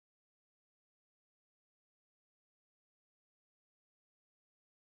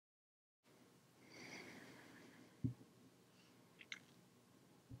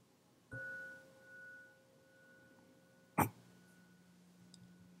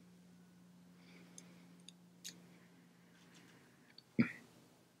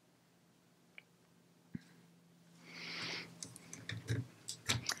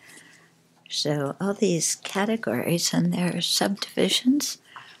So all these categories and their subdivisions,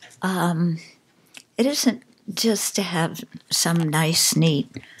 it isn't just to have some nice, neat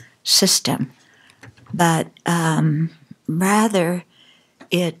system, but rather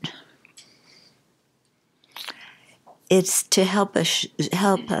it's to help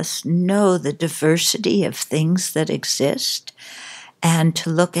us know the diversity of things that exist, and to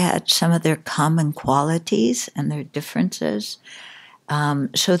look at some of their common qualities and their differences,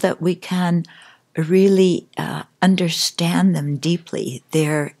 so that we can really understand them deeply.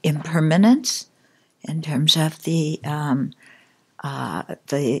 Their impermanence in terms of the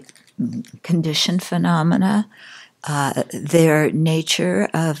conditioned phenomena, their nature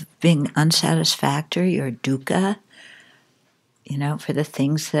of being unsatisfactory or dukkha, for the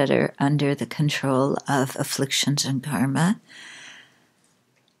things that are under the control of afflictions and karma,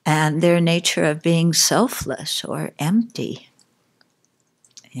 and their nature of being selfless or empty,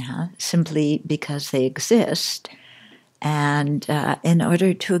 simply because they exist. And in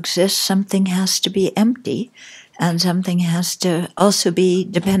order to exist, something has to be empty, and something has to also be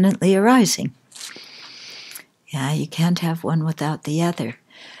dependently arising. You can't have one without the other.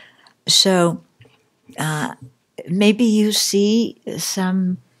 So maybe you see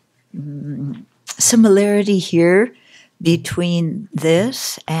some similarity here between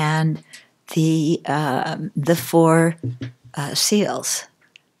this and the four seals,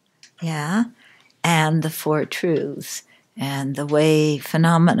 and the four truths, and the way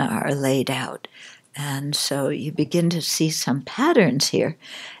phenomena are laid out. And so you begin to see some patterns here,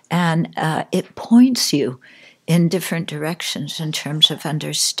 and it points you in different directions in terms of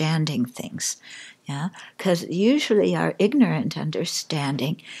understanding things. Because usually our ignorant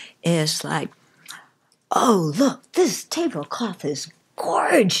understanding is like, oh, look, this tablecloth is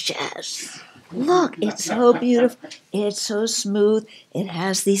gorgeous. Look, it's so beautiful. It's so smooth. It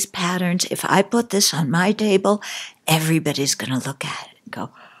has these patterns. If I put this on my table, everybody's going to look at it and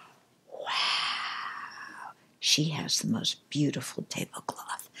go, wow, she has the most beautiful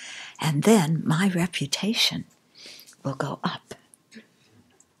tablecloth. And then my reputation will go up.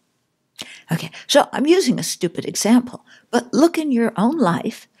 Okay, so I'm using a stupid example, but look in your own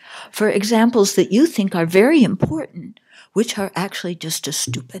life for examples that you think are very important, which are actually just as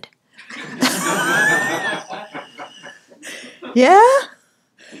stupid.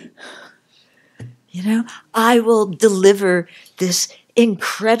 I will deliver this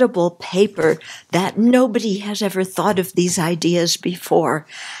incredible paper that nobody has ever thought of these ideas before,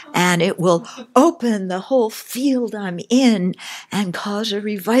 and it will open the whole field I'm in and cause a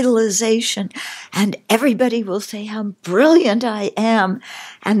revitalization, and everybody will say how brilliant I am,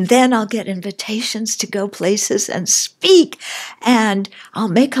 and then I'll get invitations to go places and speak, and I'll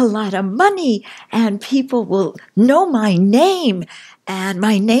make a lot of money, and people will know my name, and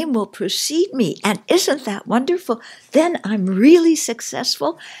my name will precede me. And isn't that wonderful? Then I'm really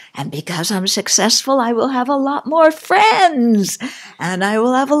successful. And because I'm successful, I will have a lot more friends. And I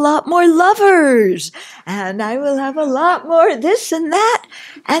will have a lot more lovers. And I will have a lot more this and that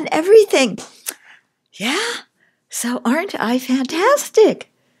and everything. So aren't I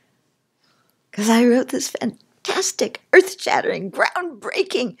fantastic? Because I wrote this fantastic, earth-shattering,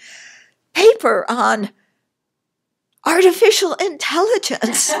 groundbreaking paper on artificial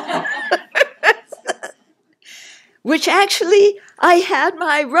intelligence, which actually I had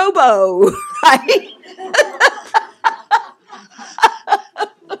my robo, right?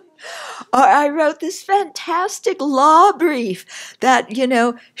 Or I wrote this fantastic law brief that,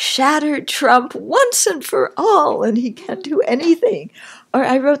 shattered Trump once and for all, and he can't do anything. Or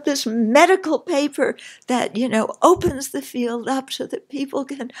I wrote this medical paper that, opens the field up so that people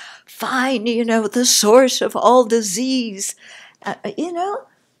can find, the source of all disease,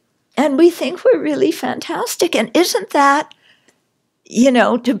 and we think we're really fantastic. And isn't that,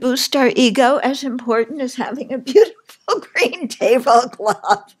 to boost our ego as important as having a beautiful green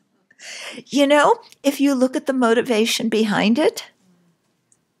tablecloth? If you look at the motivation behind it,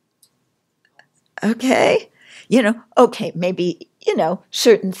 maybe,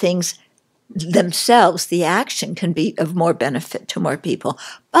 certain things themselves, the action can be of more benefit to more people.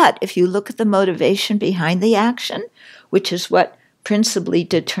 But if you look at the motivation behind the action, which is what principally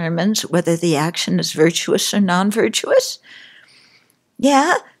determines whether the action is virtuous or non-virtuous,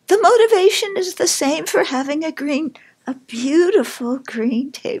 the motivation is the same for having a beautiful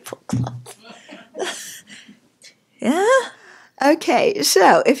green tablecloth. Okay,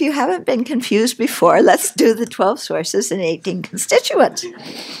 so if you haven't been confused before, let's do the 12 sources and 18 constituents.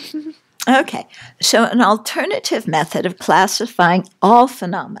 Okay, so an alternative method of classifying all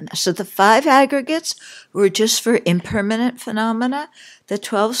phenomena. So the 5 aggregates were just for impermanent phenomena. The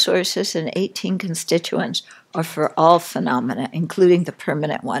 12 sources and 18 constituents are for all phenomena, including the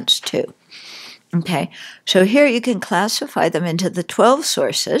permanent ones too. Okay, so here you can classify them into the 12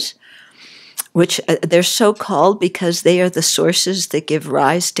 sources, which they're so called because they are the sources that give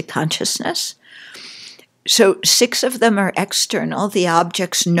rise to consciousness. So 6 of them are external, the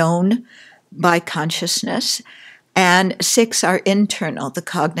objects known by consciousness, and 6 are internal, the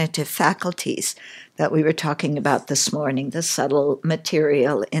cognitive faculties that we were talking about this morning, the subtle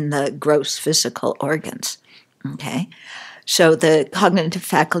material in the gross physical organs. Okay? So the cognitive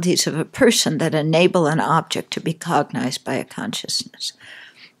faculties of a person that enable an object to be cognized by a consciousness.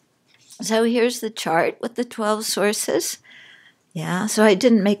 So here's the chart with the 12 sources. Yeah, so I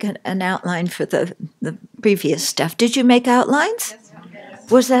didn't make an outline for the previous stuff. Did you make outlines?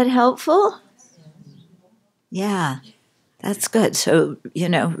 Was that helpful? Yeah, that's good. So,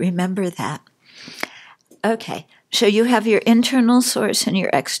 remember that. Okay, so you have your internal source and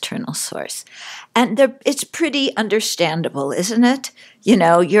your external source. And it's pretty understandable, isn't it?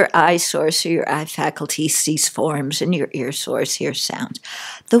 Your eye source or your eye faculty sees forms, and your ear source hears sounds.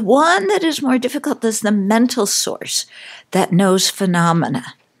 The one that is more difficult is the mental source that knows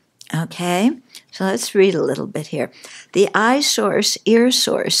phenomena. Okay? So let's read a little bit here. The eye source, ear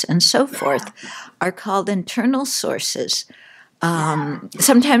source, and so forth are called internal sources.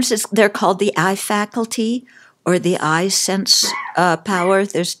 Sometimes they're called the eye faculty or the eye sense power.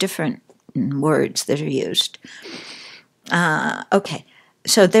 There's different words that are used. Okay,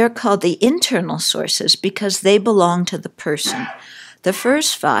 so they're called the internal sources because they belong to the person. The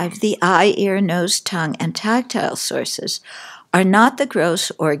first 5, the eye, ear, nose, tongue, and tactile sources, are not the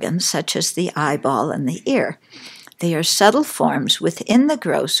gross organs such as the eyeball and the ear. They are subtle forms within the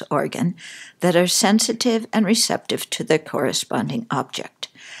gross organ that are sensitive and receptive to their corresponding object.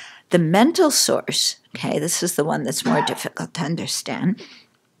 The mental source, okay, this is the one that's more difficult to understand,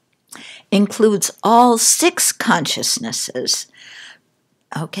 includes all 6 consciousnesses.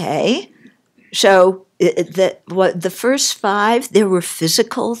 Okay, so the first 5, there were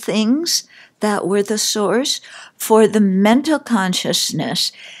physical things that were the source. For the mental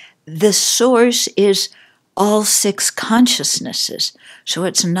consciousness, the source is all 6 consciousnesses. So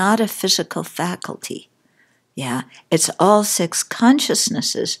it's not a physical faculty. Yeah, it's all 6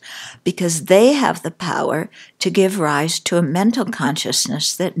 consciousnesses because they have the power to give rise to a mental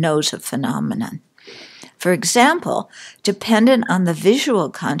consciousness that knows a phenomenon. For example, dependent on the visual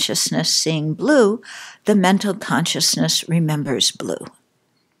consciousness seeing blue, the mental consciousness remembers blue.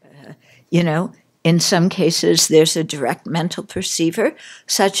 In some cases, there's a direct mental perceiver,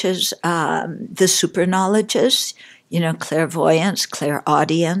 such as the superknowledges, clairvoyance,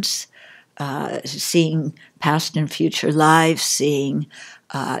 clairaudience, seeing past and future lives,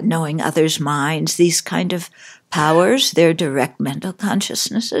 knowing others' minds, these kind of powers, they're direct mental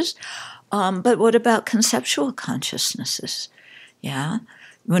consciousnesses. But what about conceptual consciousnesses? Yeah,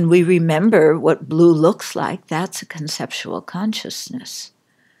 when we remember what blue looks like, that's a conceptual consciousness.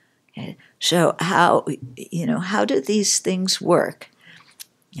 Okay. So how do these things work?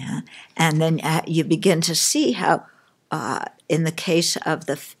 Yeah, and then you begin to see how, in the case of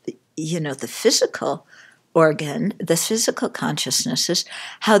the physical organ, the physical consciousnesses,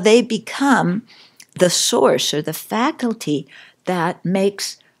 how they become the source or the faculty that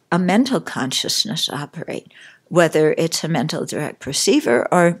makes a mental consciousness operate, whether it's a mental direct perceiver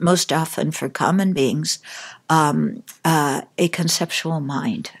or, most often for common beings, a conceptual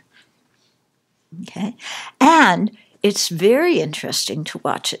mind. Okay, and it's very interesting to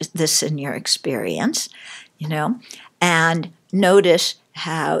watch this in your experience, and notice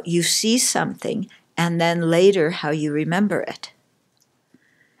how you see something and then later how you remember it.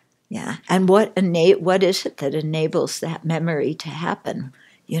 Yeah, and what is it that enables that memory to happen?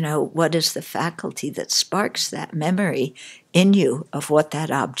 What is the faculty that sparks that memory in you of what that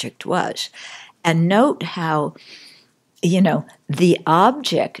object was? And note how the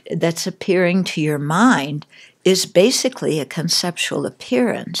object that's appearing to your mind is basically a conceptual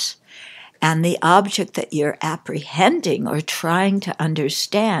appearance. And the object that you're apprehending or trying to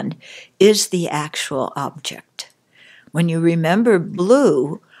understand is the actual object. When you remember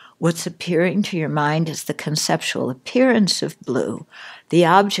blue, what's appearing to your mind is the conceptual appearance of blue. The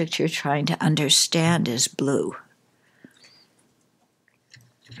object you're trying to understand is blue.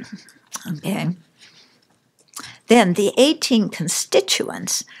 Okay. Then the 18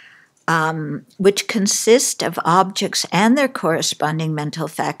 constituents, which consist of objects and their corresponding mental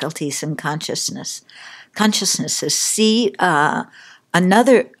faculties and consciousnesses, see,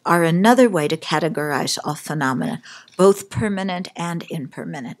 another way to categorize all phenomena, both permanent and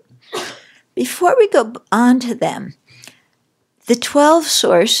impermanent. Before we go on to them, the 12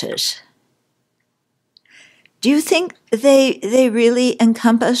 sources, do you think they really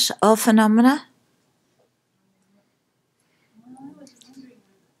encompass all phenomena?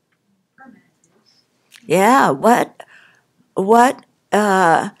 Yeah, well,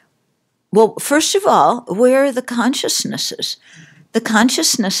 first of all, where are the consciousnesses? The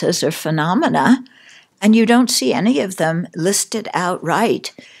consciousnesses are phenomena, and you don't see any of them listed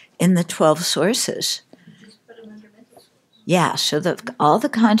outright in the 12 sources. Yeah, so all the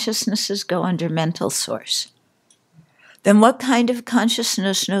consciousnesses go under mental source. Then what kind of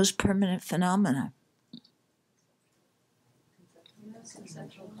consciousness knows permanent phenomena?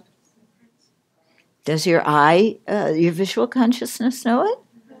 Does your your visual consciousness know it?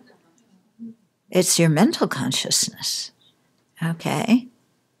 It's your mental consciousness. Okay,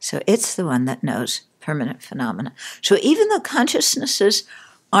 so it's the one that knows permanent phenomena. So even though consciousnesses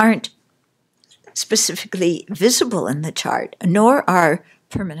aren't specifically visible in the chart, nor are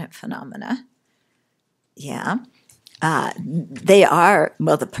permanent phenomena, they are,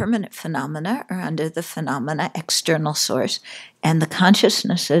 the permanent phenomena are under the phenomena external source, and the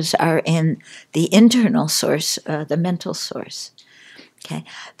consciousnesses are in the internal source, the mental source. Okay,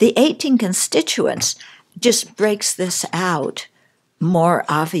 the 18 constituents just breaks this out more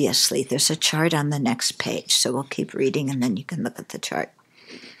obviously. There's a chart on the next page, so we'll keep reading and then you can look at the chart.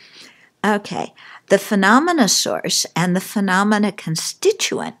 Okay, the phenomena source and the phenomena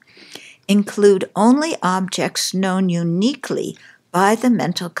constituent include only objects known uniquely by the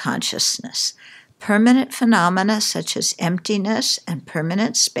mental consciousness, permanent phenomena such as emptiness and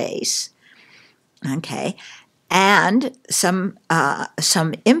permanent space, okay, and some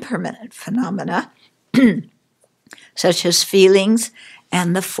impermanent phenomena such as feelings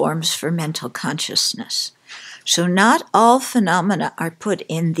and the forms for mental consciousness. So not all phenomena are put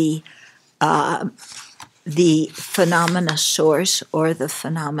in the phenomena source or the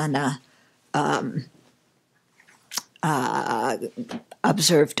phenomena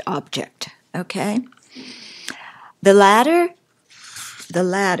observed object, okay? The latter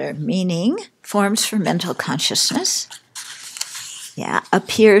meaning forms for mental consciousness,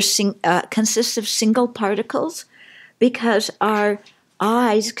 consists of single particles because our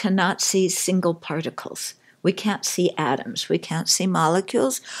eyes cannot see single particles. We can't see atoms. We can't see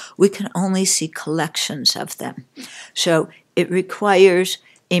molecules. We can only see collections of them. So it requires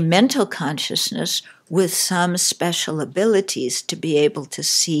a mental consciousness with some special abilities to be able to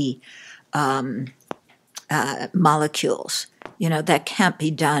see molecules. That can't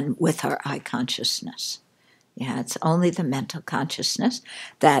be done with our eye consciousness. It's only the mental consciousness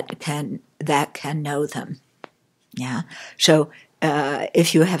that can know them. So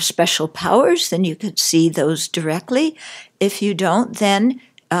if you have special powers, then you could see those directly. If you don't, then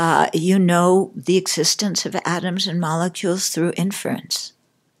you know the existence of atoms and molecules through inference.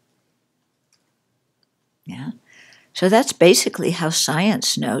 So that's basically how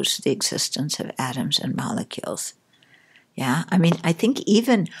science knows the existence of atoms and molecules. I think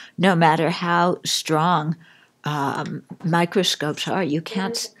even no matter how strong microscopes are, you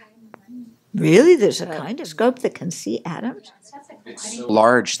can't... Really? There's a kind of scope that can see atoms? It's so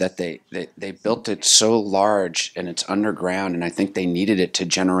large that they built it so large and it's underground, and I think they needed it to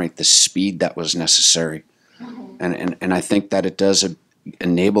generate the speed that was necessary. And I think that it does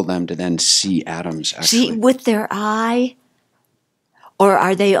enable them to then see atoms, actually. See with their eye? Or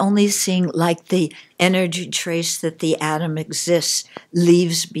are they only seeing like the energy trace that the atom exists,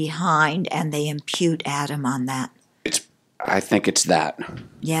 leaves behind, and they impute atom on that? I think it's that.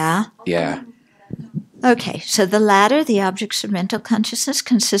 Yeah? Yeah. Okay, so the latter, the objects of mental consciousness,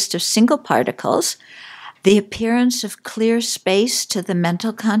 consist of single particles, the appearance of clear space to the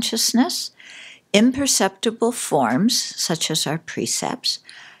mental consciousness, imperceptible forms, such as our precepts,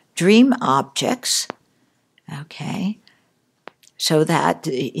 dream objects, okay, so that,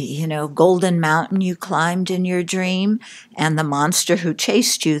 Golden Mountain you climbed in your dream and the monster who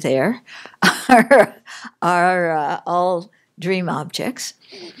chased you there are all dream objects,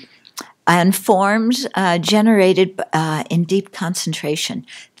 and forms generated in deep concentration.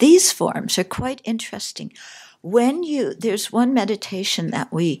 These forms are quite interesting. There's one meditation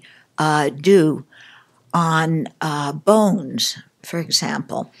that we do on bones, for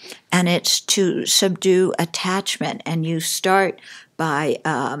example, and it's to subdue attachment, and you start by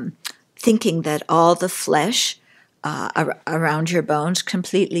thinking that all the flesh around your bones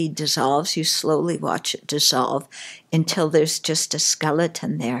completely dissolves. You slowly watch it dissolve until there's just a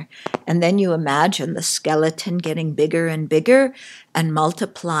skeleton there. And then you imagine the skeleton getting bigger and bigger and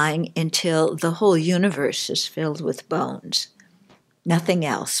multiplying until the whole universe is filled with bones. Nothing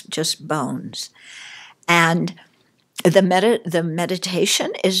else, just bones. And the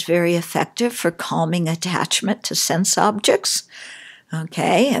meditation is very effective for calming attachment to sense objects,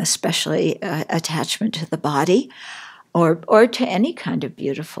 okay, especially attachment to the body or to any kind of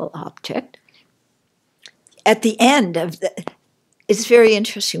beautiful object. At the end of it's very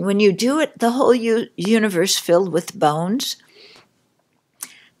interesting. When you do it, the whole universe filled with bones,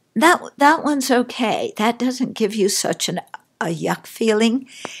 that one's okay. That doesn't give you such a yuck feeling.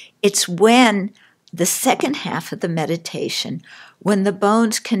 It's when the second half of the meditation, when the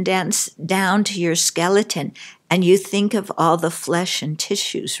bones condense down to your skeleton and you think of all the flesh and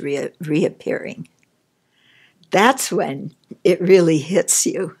tissues reappearing. That's when it really hits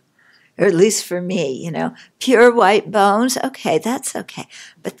you, or at least for me, pure white bones, okay, that's okay.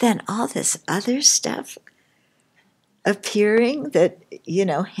 But then all this other stuff appearing that,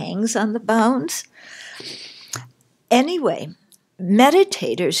 hangs on the bones. Anyway,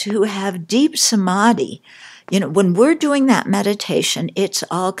 meditators who have deep samadhi, when we're doing that meditation, it's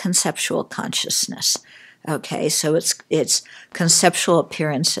all conceptual consciousness. Okay, so it's conceptual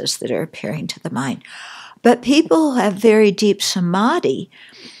appearances that are appearing to the mind. But people who have very deep samadhi,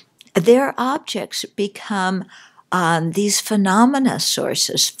 their objects become these phenomena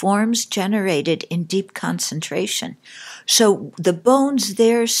sources, forms generated in deep concentration. So the bones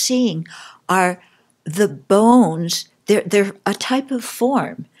they're seeing are the bones, they're a type of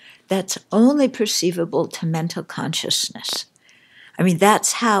form that's only perceivable to mental consciousness. I mean,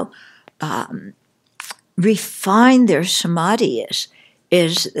 that's how refined their samadhi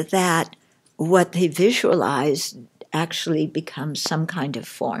is that what they visualize actually becomes some kind of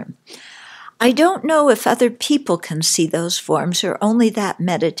form. I don't know if other people can see those forms or only that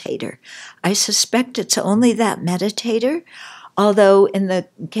meditator. I suspect it's only that meditator, although in the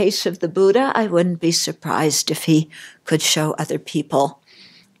case of the Buddha, I wouldn't be surprised if he could show other people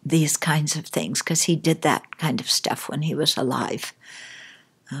these kinds of things, because he did that kind of stuff when he was alive.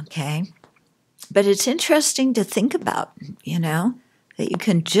 Okay? But it's interesting to think about, that you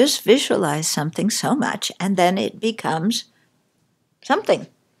can just visualize something so much and then it becomes something.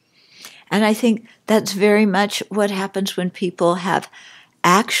 And I think that's very much what happens when people have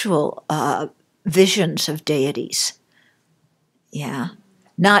actual visions of deities. Yeah.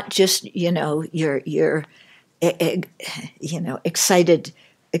 Not just, your excited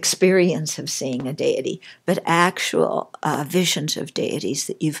experience of seeing a deity, but actual visions of deities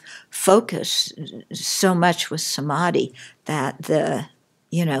that you've focused so much with samadhi that the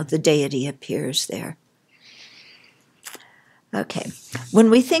deity appears there. Okay. When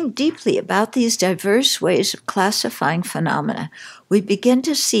we think deeply about these diverse ways of classifying phenomena, we begin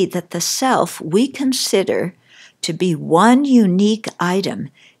to see that the self we consider to be one unique item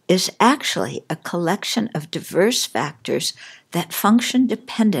is actually a collection of diverse factors that function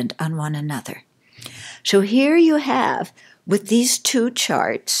dependent on one another. So here you have, with these two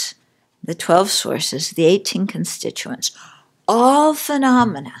charts, the 12 sources, the 18 constituents, all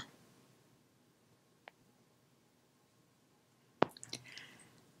phenomena.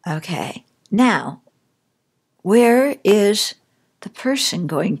 Okay, now, where is the person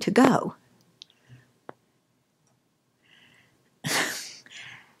going to go?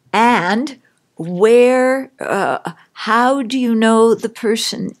 And where, how do you know the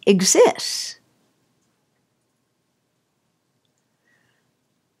person exists?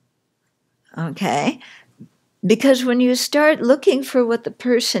 Okay, because when you start looking for what the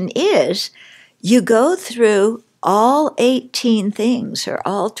person is, you go through all 18 things or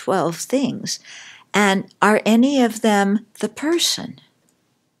all 12 things, and are any of them the person?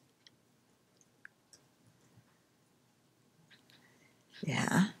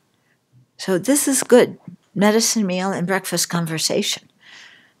 Yeah. So this is good medicine meal and breakfast conversation.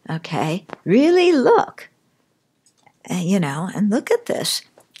 Okay, really look, and look at this.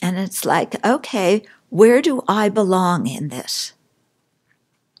 And it's like, okay, where do I belong in this?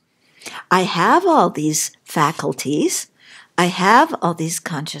 I have all these faculties. I have all these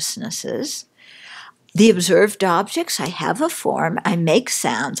consciousnesses. The observed objects, I have a form. I make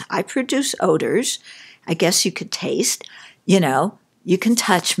sounds. I produce odors. I guess you could taste, you can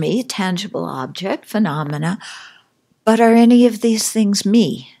touch me, tangible object, phenomena. But are any of these things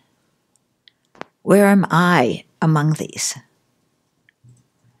me? Where am I among these?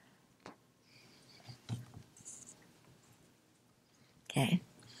 Okay.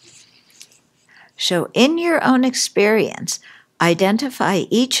 So in your own experience, identify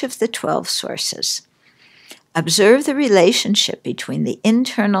each of the 12 sources. Observe the relationship between the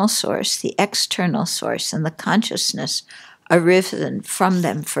internal source, the external source, and the consciousness arisen from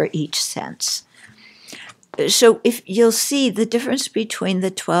them for each sense. So if you'll see the difference between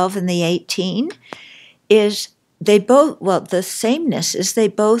the 12 and the 18 is they both, well, the sameness is they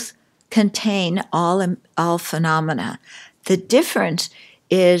both contain all phenomena. The difference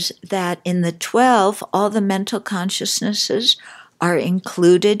is that in the 12, all the mental consciousnesses are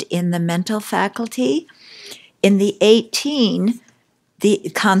included in the mental faculty. In the 18,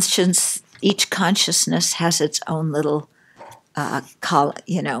 each consciousness has its own little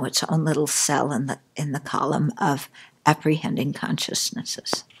its own little cell in the column of apprehending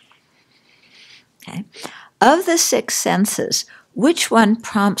consciousnesses. Okay. Of the 6 senses, which one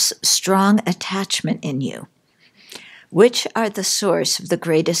prompts strong attachment in you? Which are the source of the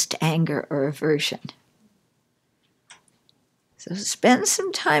greatest anger or aversion? So spend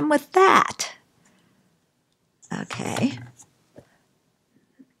some time with that. Okay.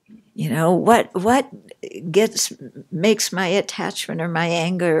 What makes my attachment or my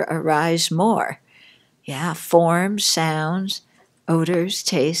anger arise more? Yeah, forms, sounds, odors,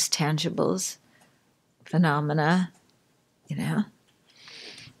 tastes, tangibles, phenomena,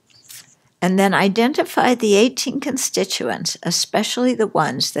 And then identify the 18 constituents, especially the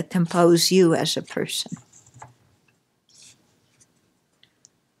ones that compose you as a person.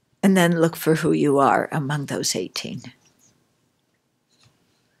 And then look for who you are among those 18.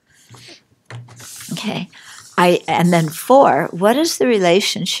 Okay. And then 4, what is the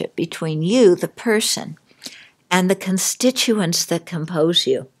relationship between you, the person, and the constituents that compose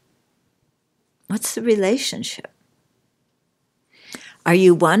you? What's the relationship? Are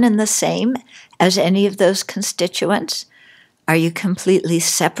you one and the same as any of those constituents? Are you completely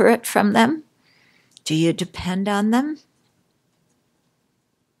separate from them? Do you depend on them?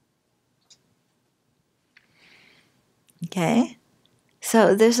 Okay.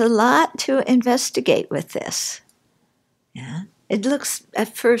 So there's a lot to investigate with this. Yeah. It looks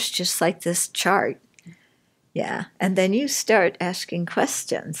at first just like this chart. Yeah. And then you start asking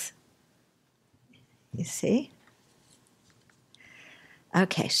questions. You see?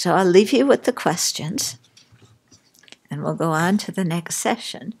 Okay, so I'll leave you with the questions, and we'll go on to the next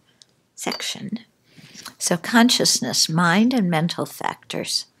section. So consciousness, mind, and mental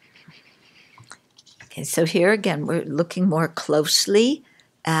factors. Okay, so here again, we're looking more closely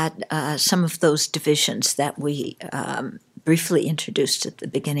at some of those divisions that we briefly introduced at the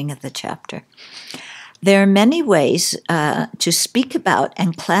beginning of the chapter. There are many ways to speak about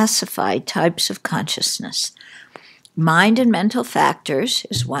and classify types of consciousness. Mind and mental factors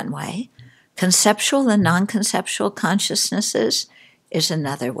is one way. Conceptual and non-conceptual consciousnesses is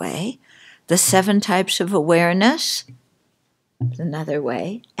another way. The 7 types of awareness is another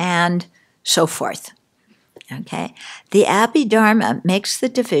way, and so forth. Okay? The Abbey Dharma makes the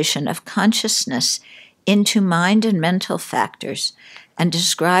division of consciousness into mind and mental factors and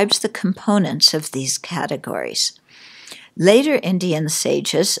describes the components of these categories. Later Indian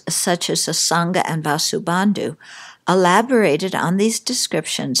sages, such as Asanga and Vasubandhu, elaborated on these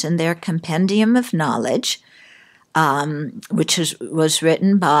descriptions in their Compendium of Knowledge, which was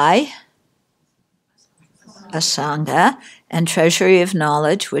written by Asanga, and Treasury of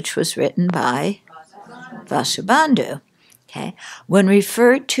Knowledge, which was written by Vasubandhu. Okay. When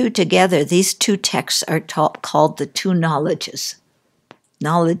referred to together, these 2 texts are called the 2 knowledges.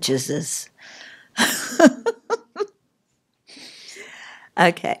 Knowledges.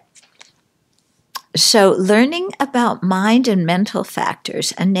 Okay. So learning about mind and mental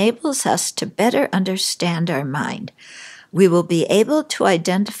factors enables us to better understand our mind. We will be able to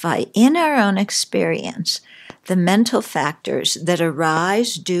identify in our own experience the mental factors that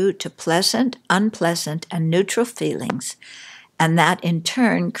arise due to pleasant, unpleasant, and neutral feelings, and that in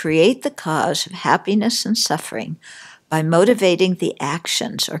turn create the cause of happiness and suffering by motivating the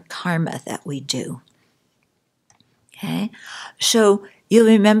actions or karma that we do. Okay? So you'll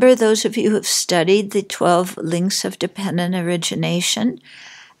remember, those of you who have studied the 12 links of dependent origination,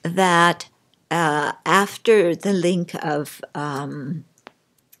 that after the link of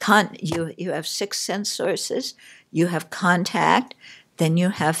you have 6 sense sources, you have contact, then you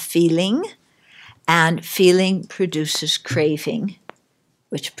have feeling, and feeling produces craving,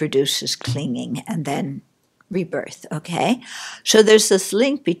 which produces clinging, and then rebirth, okay? So there's this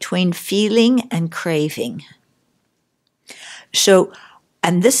link between feeling and craving. So,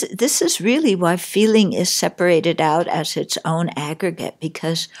 and this is really why feeling is separated out as its own aggregate,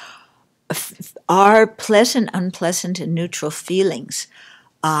 because our pleasant, unpleasant, and neutral feelings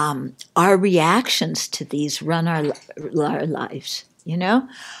our reactions to these run our lives, you know?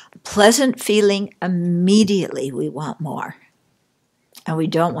 Pleasant feeling, immediately we want more. And we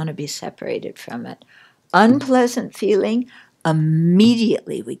don't want to be separated from it. Unpleasant feeling,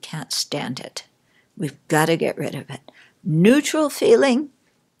 immediately we can't stand it. We've got to get rid of it. Neutral feeling,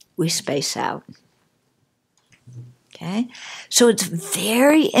 we space out. Okay? So it's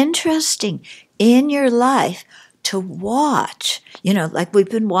very interesting in your life to watch, like we've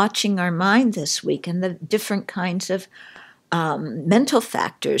been watching our mind this week and the different kinds of mental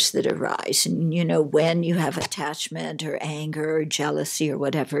factors that arise. And, when you have attachment or anger or jealousy or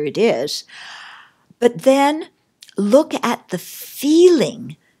whatever it is. But then look at the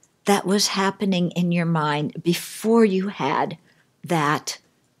feeling that was happening in your mind before you had that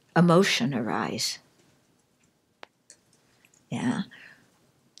emotion arise. Yeah.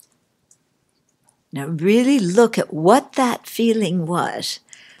 Now really look at what that feeling was.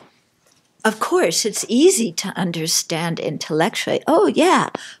 Of course, it's easy to understand intellectually. Oh, yeah,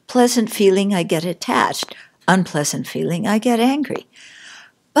 pleasant feeling, I get attached. Unpleasant feeling, I get angry.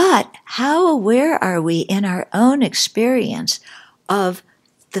 But how aware are we in our own experience of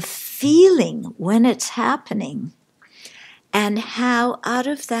the feeling when it's happening, and how out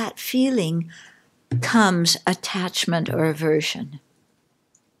of that feeling comes attachment or aversion?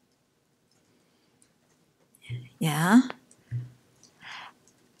 Yeah?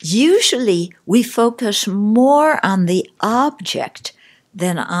 Usually we focus more on the object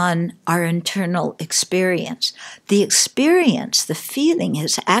than on our internal experience. The experience, the feeling,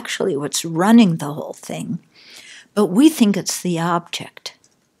 is actually what's running the whole thing, but we think it's the object.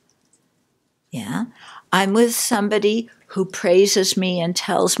 Yeah? I'm with somebody who praises me and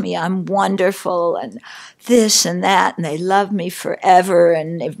tells me I'm wonderful and this and that, and they love me forever,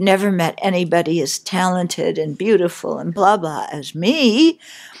 and they've never met anybody as talented and beautiful and blah, blah as me.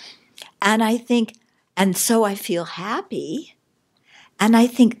 And I think, and so I feel happy, and I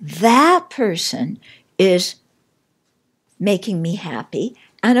think that person is making me happy,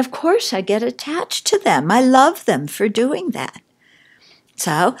 and of course I get attached to them. I love them for doing that.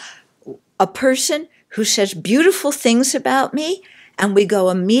 So a person who says beautiful things about me, and we go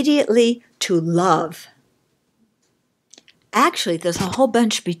immediately to love. Actually, there's a whole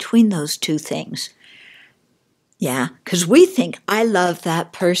bunch between those two things. Yeah, because we think, I love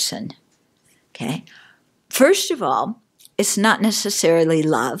that person. Okay. First of all, it's not necessarily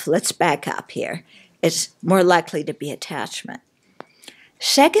love. Let's back up here. It's more likely to be attachment.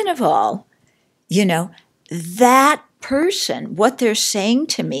 Second of all, that person, what they're saying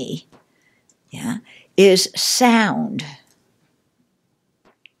to me, yeah, is sound.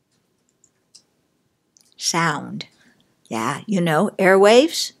 Sound. Yeah,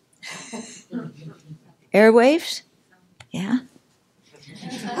 airwaves. Airwaves. Yeah.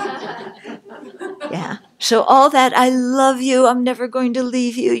 Yeah. So all that, I love you, I'm never going to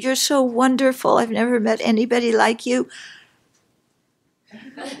leave you, you're so wonderful, I've never met anybody like you.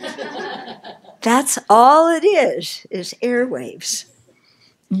 That's all it is airwaves.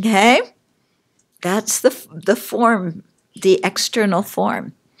 Okay? That's the form, the external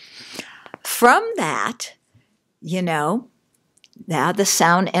form. From that, now the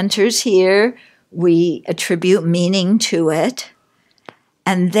sound enters here, we attribute meaning to it,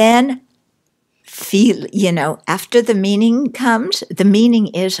 and then feel, after the meaning comes, the meaning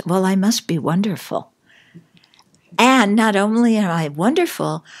is, well, I must be wonderful. And not only am I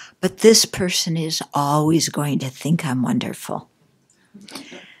wonderful, but this person is always going to think I'm wonderful.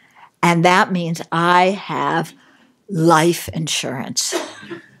 And that means I have life insurance.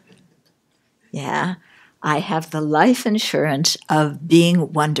 Yeah, I have the life insurance of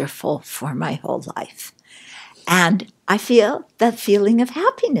being wonderful for my whole life. And I feel that feeling of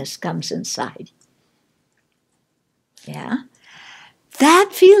happiness comes inside. Yeah, that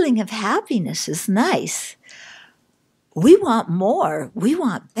feeling of happiness is nice. We want more. We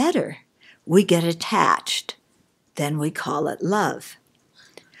want better. We get attached. Then we call it love.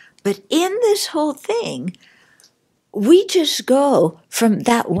 But in this whole thing, we just go from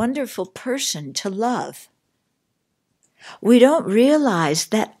that wonderful person to love. We don't realize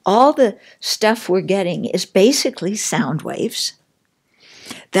that all the stuff we're getting is basically sound waves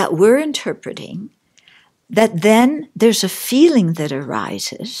that we're interpreting, that then there's a feeling that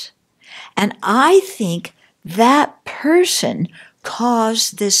arises. And I think that person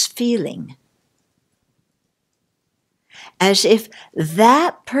caused this feeling. As if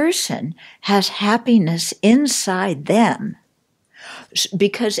that person has happiness inside them.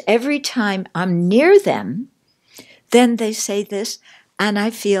 Because every time I'm near them, then they say this, and I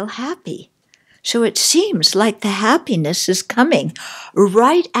feel happy. So it seems like the happiness is coming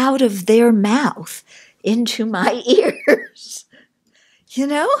right out of their mouth into my ears. You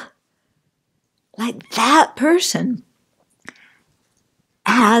know? Like that person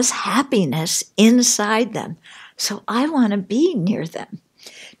has happiness inside them. So I want to be near them.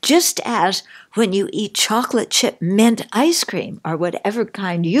 Just as when you eat chocolate chip mint ice cream or whatever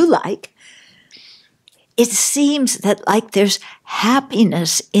kind you like, it seems that like there's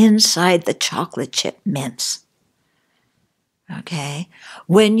happiness inside the chocolate chip mints. Okay?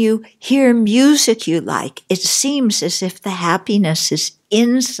 When you hear music you like, it seems as if the happiness is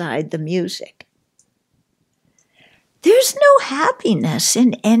inside the music. There's no happiness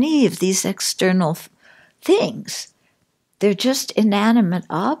in any of these external things. They're just inanimate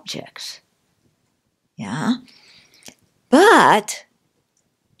objects. Yeah? But,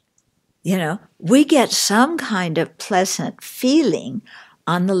 we get some kind of pleasant feeling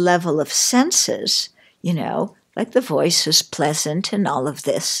on the level of senses, like the voice is pleasant and all of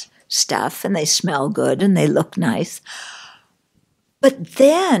this stuff, and they smell good and they look nice. But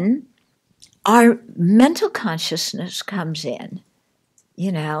then our mental consciousness comes in,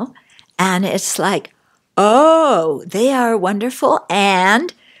 and it's like, oh, they are wonderful,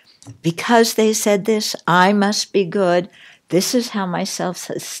 and because they said this, I must be good. This is how my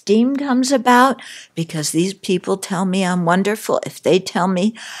self-esteem comes about, because these people tell me I'm wonderful. If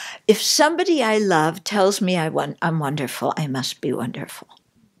somebody I love tells me I'm wonderful, I must be wonderful.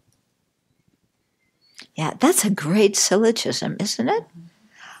 Yeah, that's a great syllogism, isn't it?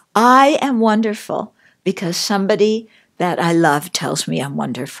 I am wonderful because somebody that I love tells me I'm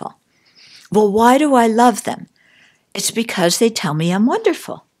wonderful. Well, why do I love them? It's because they tell me I'm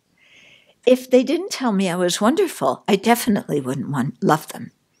wonderful. If they didn't tell me I was wonderful, I definitely wouldn't love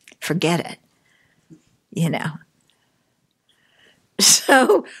them. Forget it.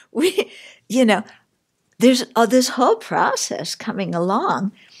 So there's this whole process coming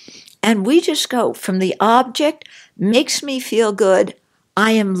along, and we just go from the object makes me feel good.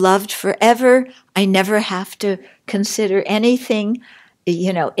 I am loved forever. I never have to consider anything.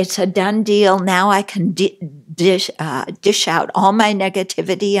 It's a done deal. Now I can dish out all my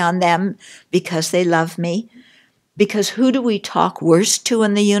negativity on them because they love me. Because who do we talk worst to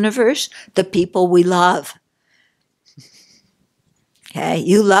in the universe? The people we love. Okay,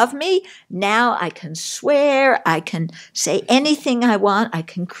 you love me? Now I can swear, I can say anything I want, I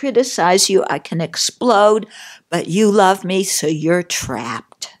can criticize you, I can explode, but you love me, so you're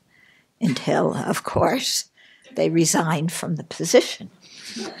trapped. Until, of course, they resign from the position.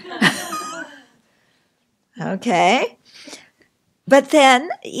 Okay? But then,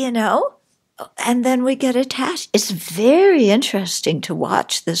 and then we get attached. It's very interesting to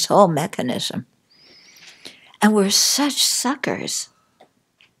watch this whole mechanism. And we're such suckers.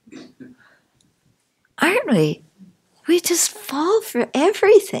 Aren't we? We just fall for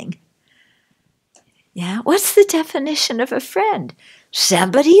everything. Yeah? What's the definition of a friend?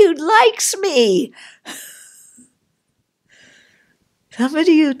 Somebody who likes me.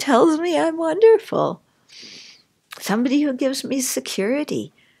 Somebody who tells me I'm wonderful. Somebody who gives me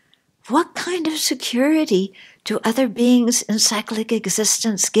security. What kind of security do other beings in cyclic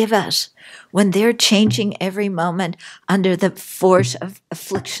existence give us when they're changing every moment under the force of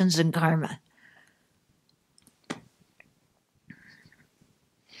afflictions and karma?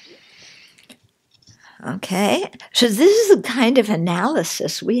 Okay, so this is the kind of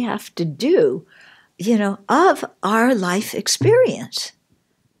analysis we have to do, of our life experience.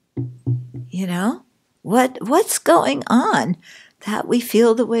 What's going on that we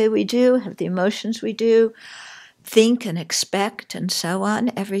feel the way we do, have the emotions we do, think and expect and so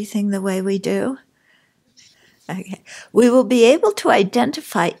on, everything the way we do. Okay. We will be able to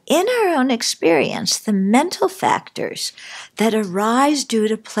identify in our own experience the mental factors that arise due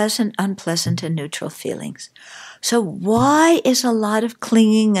to pleasant, unpleasant, and neutral feelings. So why is a lot of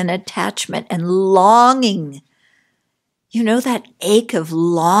clinging and attachment and longing? That ache of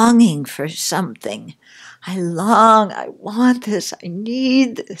longing for something. I long, I want this, I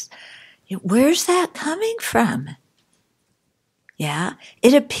need this. Where's that coming from? Yeah,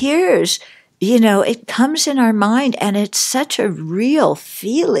 it appears, it comes in our mind and it's such a real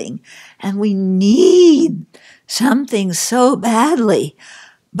feeling and we need something so badly.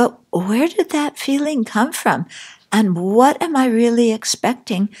 But where did that feeling come from? And what am I really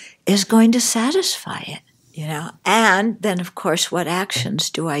expecting is going to satisfy it? And then, of course, what actions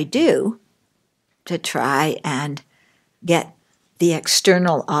do I do to try and get the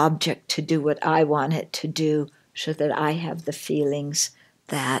external object to do what I want it to do so that I have the feelings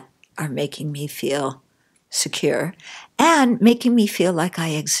that are making me feel secure and making me feel like I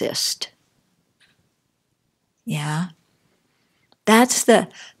exist. Yeah. That's the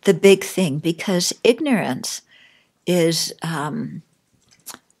big thing, because ignorance is,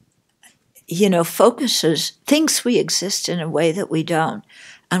 thinks we exist in a way that we don't.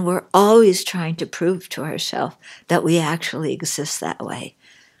 And we're always trying to prove to ourselves that we actually exist that way.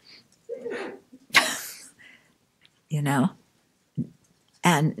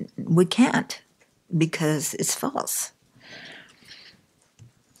 And we can't, because it's false.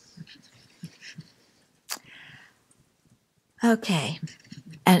 Okay.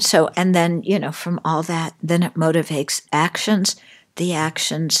 And then, from all that, then it motivates actions. The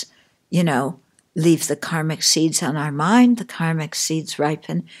actions, leave the karmic seeds on our mind. The karmic seeds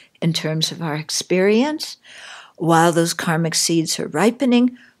ripen in terms of our experience. While those karmic seeds are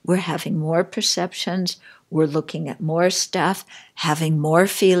ripening, we're having more perceptions. We're looking at more stuff, having more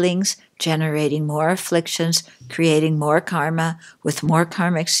feelings, generating more afflictions, creating more karma with more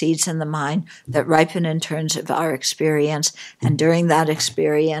karmic seeds in the mind that ripen in terms of our experience. And during that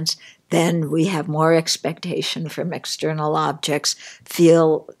experience, then we have more expectation from external objects,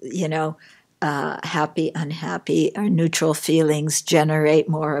 feel, happy, unhappy, or neutral feelings, generate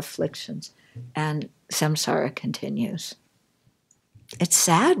more afflictions. And samsara continues. It's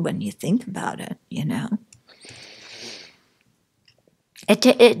sad when you think about it,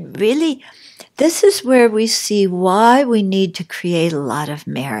 It really, this is where we see why we need to create a lot of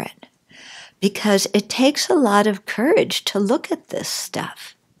merit. Because it takes a lot of courage to look at this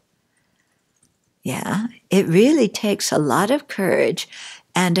stuff. Yeah, it really takes a lot of courage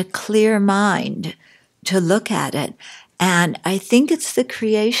and a clear mind to look at it. And I think it's the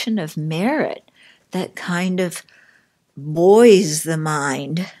creation of merit that kind of buoys the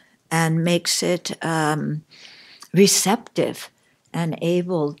mind and makes it receptive and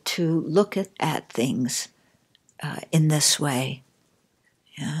able to look at things in this way.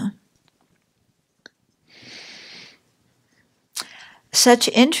 Yeah. Such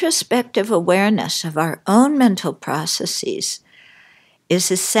introspective awareness of our own mental processes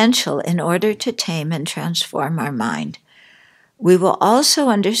is essential in order to tame and transform our mind. We will also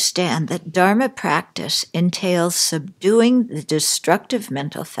understand that Dharma practice entails subduing the destructive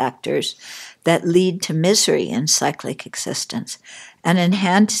mental factors that lead to misery in cyclic existence and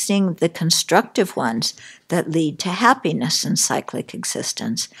enhancing the constructive ones that lead to happiness in cyclic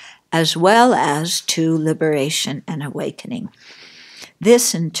existence, as well as to liberation and awakening.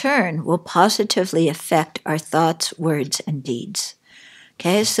 This, in turn, will positively affect our thoughts, words, and deeds.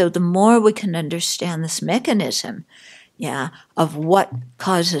 Okay, so the more we can understand this mechanism, of what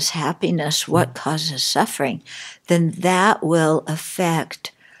causes happiness, what causes suffering, then that will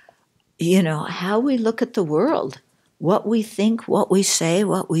affect, how we look at the world, what we think, what we say,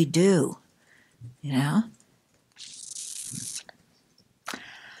 what we do,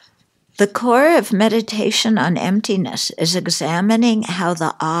 The core of meditation on emptiness is examining how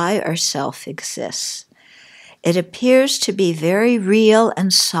the I or self exists. It appears to be very real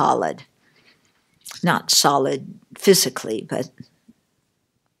and solid. Not solid physically, but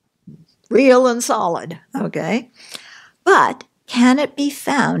real and solid, okay? But can it be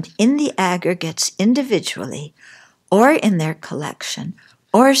found in the aggregates individually, or in their collection,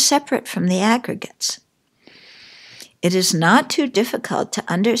 or separate from the aggregates? It is not too difficult to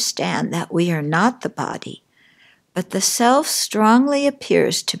understand that we are not the body, but the self strongly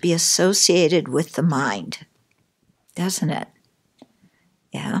appears to be associated with the mind, doesn't it?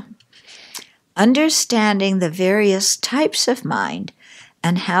 Yeah. Understanding the various types of mind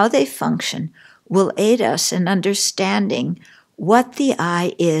and how they function will aid us in understanding what the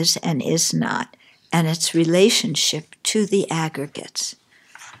I is and is not, and its relationship to the aggregates.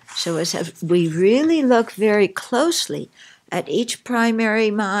 So as we really look very closely at each primary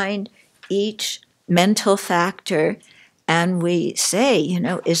mind, each mental factor, and we say,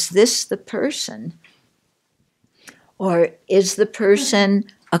 is this the person? Or is the person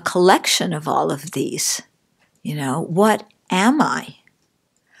a collection of all of these? What am I?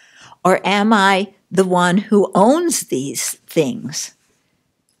 Or am I the one who owns these things?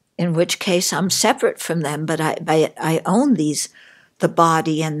 In which case I'm separate from them, but I own these, the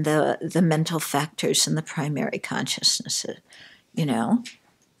body and the mental factors and the primary consciousness.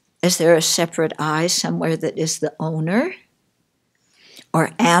 Is there a separate I somewhere that is the owner?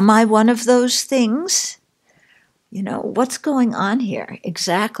 Or am I one of those things? What's going on here?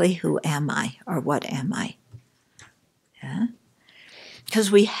 Exactly who am I, or what am I? Yeah? Because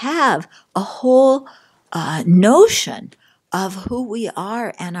we have a whole notion of who we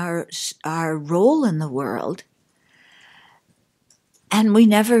are and our role in the world, and we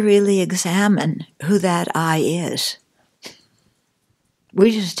never really examine who that I is.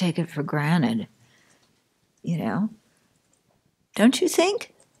 We just take it for granted. you know. Don't you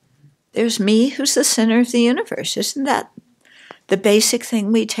think? There's me who's the center of the universe. Isn't that the basic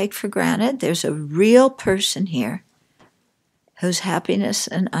thing we take for granted? There's a real person here whose happiness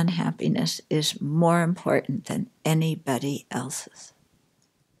and unhappiness is more important than anybody else's.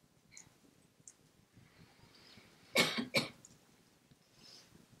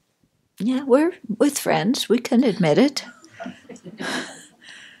 Yeah, we're with friends. We can admit it.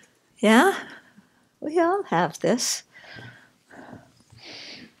 Yeah, we all have this.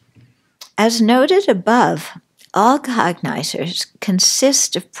 As noted above, all cognizers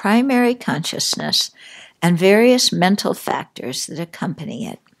consist of primary consciousness and various mental factors that accompany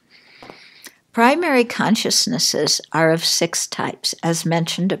it. Primary consciousnesses are of 6 types, as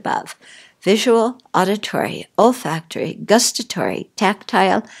mentioned above: visual, auditory, olfactory, gustatory,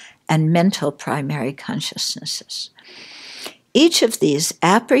 tactile, and mental primary consciousnesses. Each of these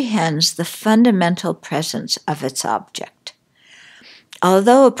apprehends the fundamental presence of its object.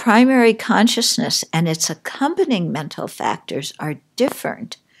 Although a primary consciousness and its accompanying mental factors are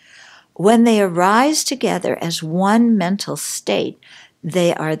different, when they arise together as one mental state,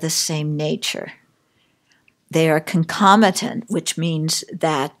 they are the same nature. They are concomitant, which means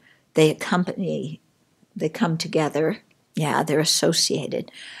that they come together. Yeah, they're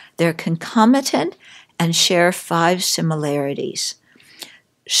associated. They're concomitant and share 5 similarities.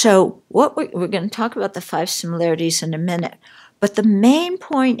 So what we're going to talk about the 5 similarities in a minute. But the main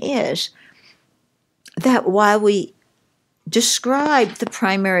point is that while we describe the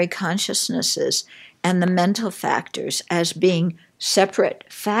primary consciousnesses and the mental factors as being separate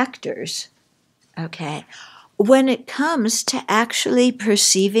factors, okay, when it comes to actually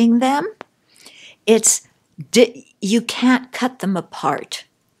perceiving them, you can't cut them apart,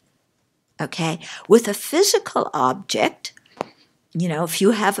 okay? With a physical object, if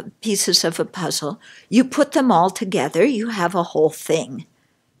you have pieces of a puzzle, you put them all together, you have a whole thing,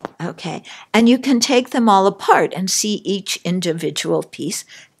 okay? And you can take them all apart and see each individual piece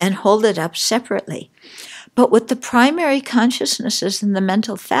and hold it up separately. But with the primary consciousnesses and the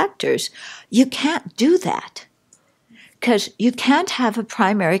mental factors, you can't do that, because you can't have a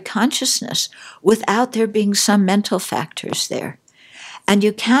primary consciousness without there being some mental factors there. And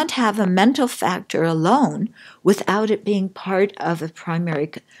you can't have a mental factor alone without it being part of a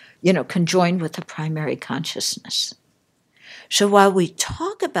primary, conjoined with a primary consciousness. So while we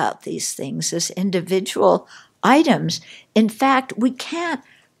talk about these things as individual items, in fact, we can't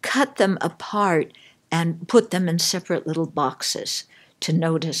cut them apart and put them in separate little boxes to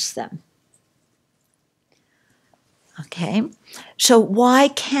notice them. Okay? So why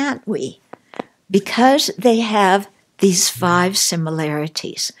can't we? Because they have these 5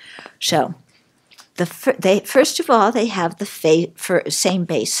 similarities. So, first of all, they have the same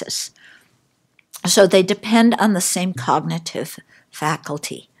basis. So they depend on the same cognitive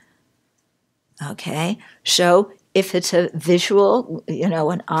faculty. Okay? So if it's a visual,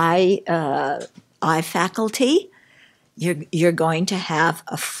 an eye faculty, you're going to have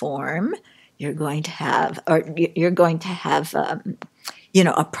a form. You're going to have a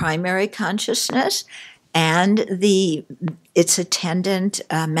primary consciousness and its attendant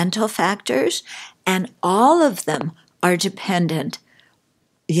mental factors, and all of them are dependent,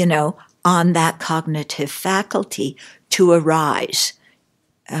 on that cognitive faculty to arise,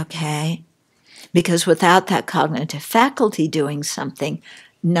 okay? Because without that cognitive faculty doing something,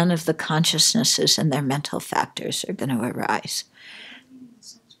 none of the consciousnesses and their mental factors are going to arise.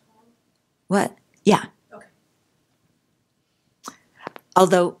 What? Yeah. Okay.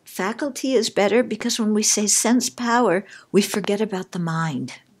 Although faculty is better, because when we say sense power, we forget about the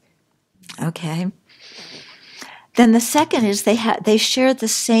mind. Okay? Then the second is they share the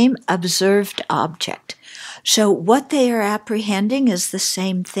same observed object. So what they are apprehending is the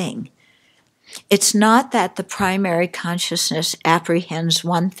same thing. It's not that the primary consciousness apprehends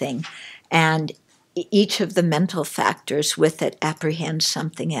one thing and each of the mental factors with it apprehends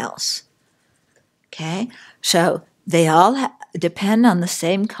something else. Okay? So they all depend on the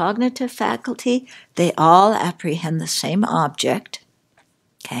same cognitive faculty. They all apprehend the same object.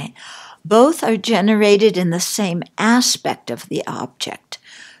 Okay? Both are generated in the same aspect of the object.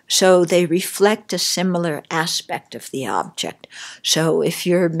 So they reflect a similar aspect of the object. So if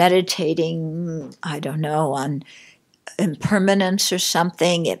you're meditating, on impermanence or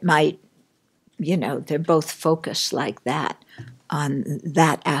something, it might, they're both focused like that on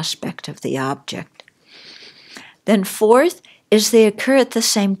that aspect of the object. Then fourth is they occur at the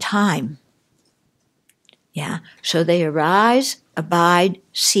same time. Yeah, so they arise, abide,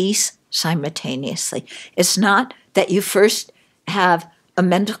 cease simultaneously. It's not that you first have a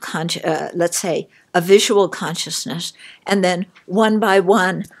mental let's say a visual consciousness, and then one by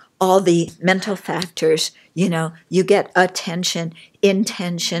one, all the mental factors, you get attention,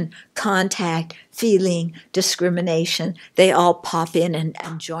 intention, contact, feeling, discrimination. They all pop in and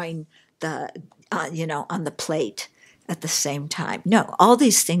join the, on the plate at the same time. No, all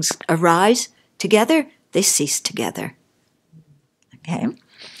these things arise together, they cease together. Okay?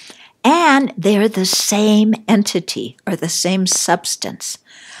 And they're the same entity or the same substance.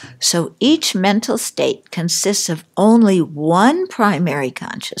 So each mental state consists of only one primary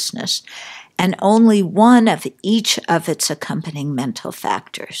consciousness and only one of each of its accompanying mental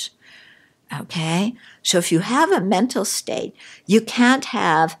factors. Okay? So if you have a mental state, you can't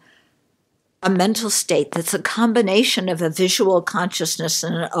have a mental state that's a combination of a visual consciousness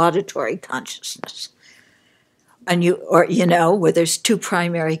and an auditory consciousness. And where there's two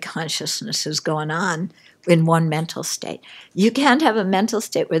primary consciousnesses going on in one mental state. You can't have a mental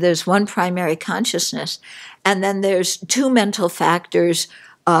state where there's one primary consciousness and then there's two mental factors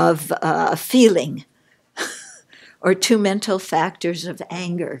of feeling or two mental factors of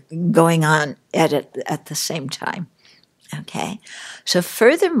anger going on at the same time. Okay? So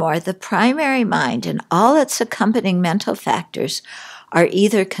furthermore, the primary mind and all its accompanying mental factors are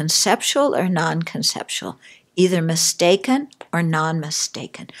either conceptual or non-conceptual, either mistaken or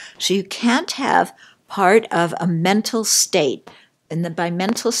non-mistaken. So you can't have part of a mental state, and by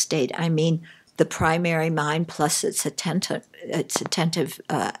mental state I mean the primary mind plus its attending,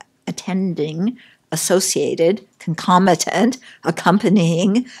 associated, concomitant,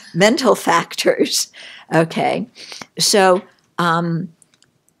 accompanying mental factors. Okay, so they're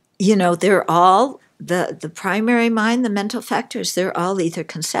all the primary mind, the mental factors. They're all either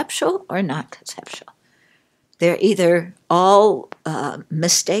conceptual or not conceptual. They're either all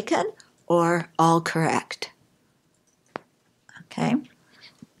mistaken or all correct. Okay?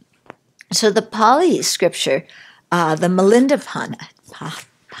 So the Pali scripture, the Milinda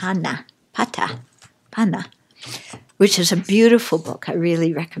Panna, which is a beautiful book, I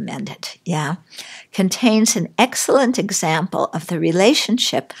really recommend it, contains an excellent example of the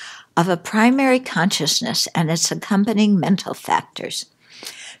relationship of a primary consciousness and its accompanying mental factors.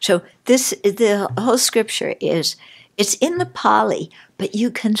 So the whole scripture it's in the Pali, but you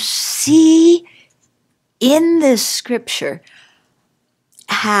can see in this scripture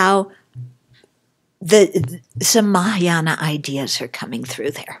how some Mahayana ideas are coming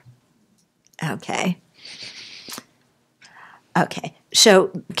through there. Okay.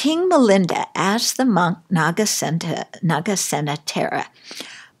 So King Milinda asked the monk Nagasena Thera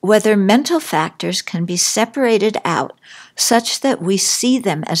whether mental factors can be separated out such that we see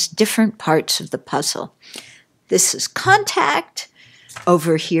them as different parts of the puzzle. This is contact,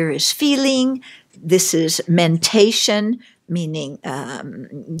 over here is feeling, this is mentation, meaning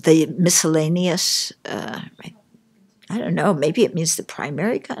the miscellaneous, I don't know, maybe it means the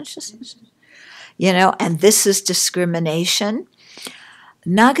primary consciousness, and this is discrimination.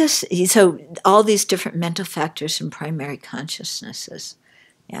 So all these different mental factors and primary consciousnesses.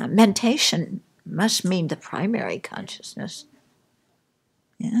 Yeah, mentation must mean the primary consciousness.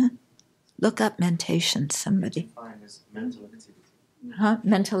 Yeah, look up mentation, somebody. Mental activity.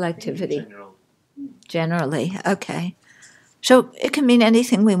 Mental activity. Generally, okay. So it can mean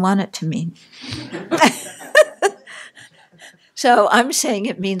anything we want it to mean. So I'm saying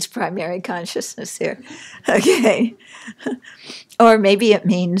it means primary consciousness here. Okay. Or maybe it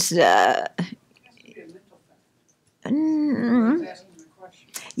means... yeah,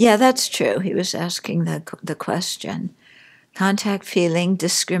 that's true. He was asking the question. Contact, feeling,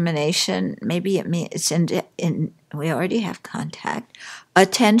 discrimination. Maybe it means it's in. We already have contact.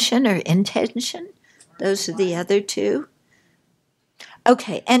 Attention or intention. Those are the other two.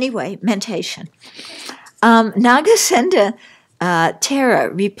 Okay. Anyway, mentation. Nagasena Thera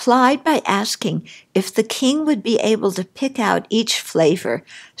replied by asking if the king would be able to pick out each flavor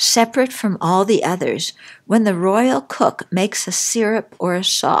separate from all the others when the royal cook makes a syrup or a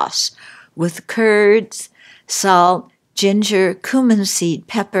sauce with curds, salt, ginger, cumin seed,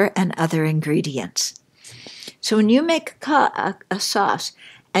 pepper, and other ingredients. So when you make a sauce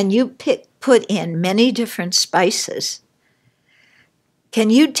and you put in many different spices,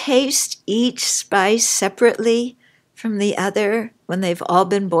 can you taste each spice separately from the other when they've all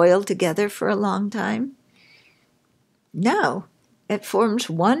been boiled together for a long time? No, it forms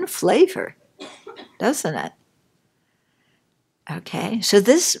one flavor, doesn't it? Okay, so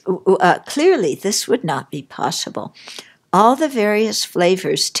this clearly this would not be possible. All the various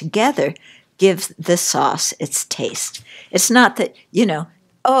flavors together give the sauce its taste. It's not that,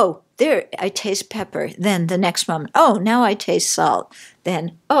 there, I taste pepper. Then the next moment, oh, now I taste salt.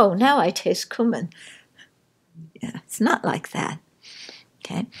 Then, oh, now I taste cumin. Yeah, it's not like that.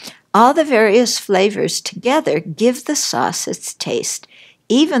 Okay. All the various flavors together give the sauce its taste,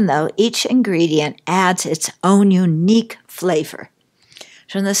 even though each ingredient adds its own unique flavor.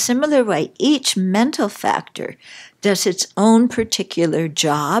 So in a similar way, each mental factor does its own particular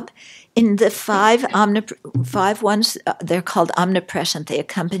job. In the five ones, they're called omnipresent. They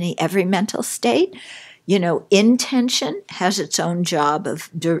accompany every mental state. Intention has its own job of,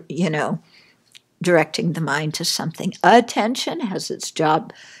 directing the mind to something. Attention has its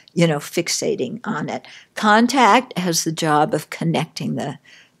job, fixating on it. Contact has the job of connecting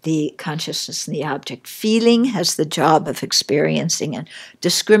the consciousness and the object. Feeling has the job of experiencing it.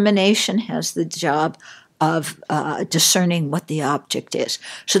 Discrimination has the job of discerning what the object is.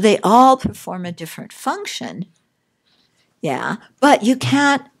 So they all perform a different function, yeah, but you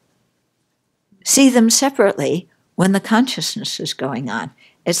can't see them separately when the consciousness is going on.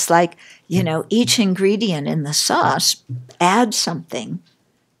 It's like, each ingredient in the sauce adds something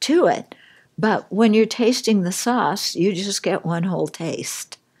to it, but when you're tasting the sauce, you just get one whole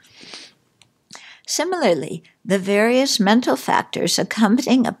taste. Similarly, the various mental factors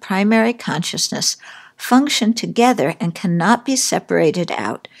accompanying a primary consciousness function together and cannot be separated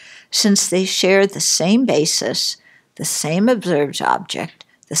out, since they share the same basis, the same observed object,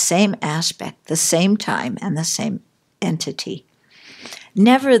 the same aspect, the same time, and the same entity.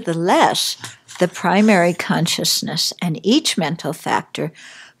 Nevertheless, the primary consciousness and each mental factor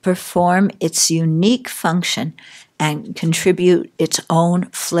perform its unique function and contribute its own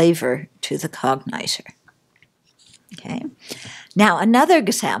flavor to the cognizer. Okay. Now, another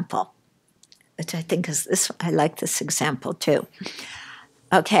example, which I think is this, I like this example too.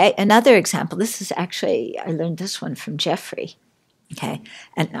 Okay, another example. This is actually, I learned this one from Jeffrey. Okay,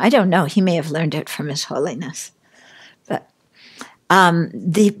 and I don't know, he may have learned it from His Holiness. But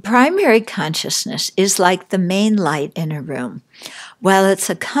the primary consciousness is like the main light in a room, while its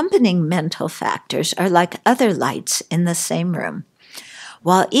accompanying mental factors are like other lights in the same room.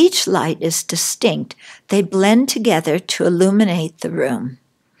 While each light is distinct, they blend together to illuminate the room.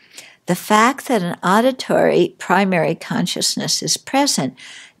 The fact that an auditory primary consciousness is present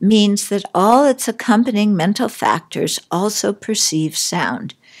means that all its accompanying mental factors also perceive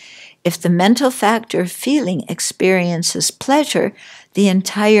sound. If the mental factor of feeling experiences pleasure, the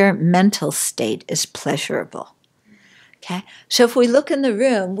entire mental state is pleasurable. Okay, so if we look in the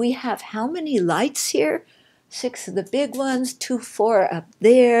room, we have how many lights here? 6 of the big ones, 4 up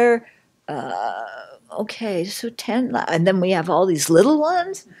there. Okay, so 10, and then we have all these little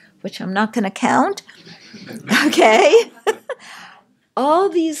ones, which I'm not going to count. Okay, all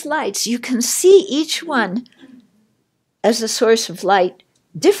these lights, you can see each one as a source of light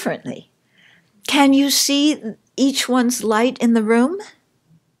differently. Can you see each one's light in the room?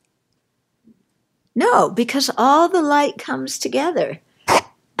 No, because all the light comes together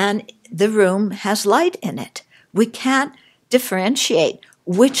and the room has light in it. We can't differentiate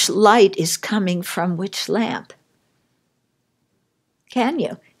which light is coming from which lamp. Can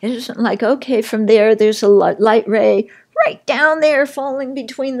you? It isn't like, okay, from there's a light ray right down there falling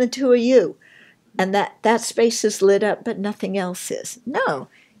between the two of you. And that space is lit up, but nothing else is. No,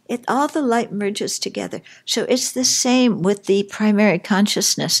 all the light merges together. So it's the same with the primary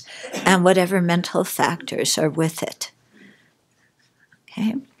consciousness and whatever mental factors are with it.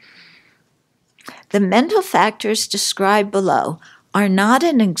 Okay? The mental factors described below are not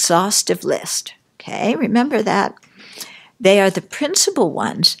an exhaustive list. Okay, remember that. They are the principal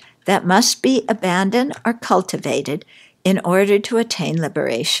ones that must be abandoned or cultivated in order to attain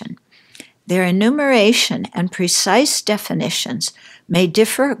liberation. Their enumeration and precise definitions may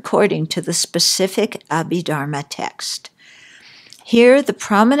differ according to the specific Abhidharma text. Here, the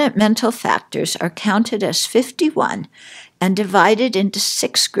prominent mental factors are counted as 51 and divided into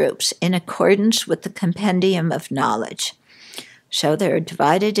 6 groups in accordance with the compendium of knowledge. So they're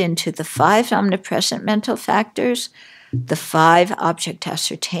divided into the 5 omnipresent mental factors, the 5 object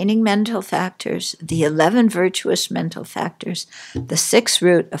ascertaining mental factors, the 11 virtuous mental factors, the 6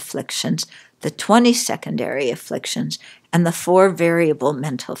 root afflictions, the 20 secondary afflictions, and the 4 variable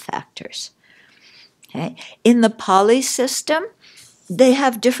mental factors. Okay. In the Pali system, they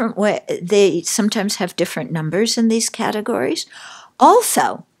have they sometimes have different numbers in these categories.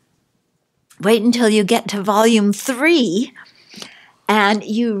 Also, wait until you get to volume 3 and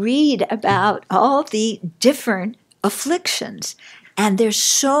you read about all the different afflictions. And there's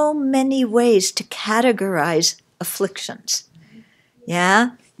so many ways to categorize afflictions.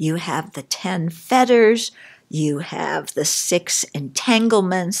 Yeah, you have the 10 fetters, you have the 6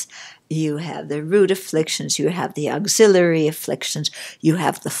 entanglements, you have the root afflictions, you have the auxiliary afflictions, you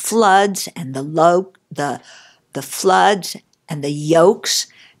have the floods and the floods and the yokes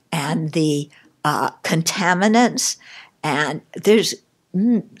and the contaminants, and there's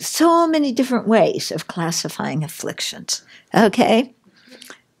so many different ways of classifying afflictions. Okay?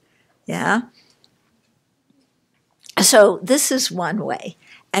 Yeah? So this is one way.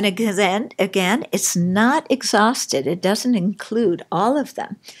 And again, it's not exhausted. It doesn't include all of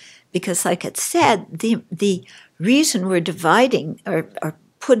them. Because like it said, the reason we're dividing or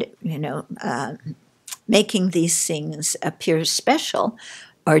making these things appear special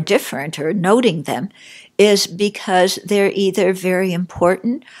or different or noting them is because they're either very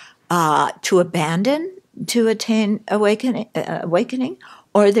important to abandon to attain awakening,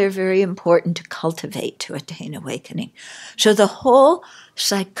 or they're very important to cultivate to attain awakening. So the whole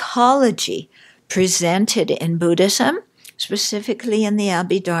psychology presented in Buddhism, specifically in the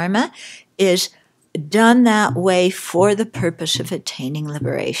Abbey Dharma, is done that way for the purpose of attaining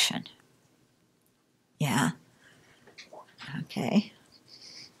liberation. Yeah. Okay.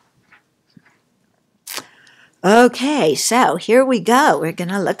 Okay, so here we go. We're going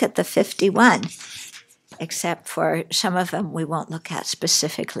to look at the 51, except for some of them we won't look at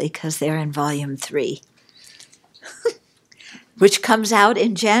specifically because they're in Volume 3, which comes out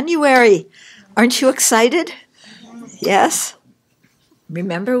in January. Aren't you excited? Yes?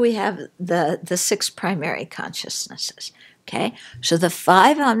 Remember, we have the 6 primary consciousnesses, okay? So the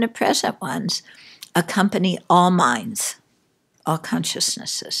 5 omnipresent ones accompany all minds, all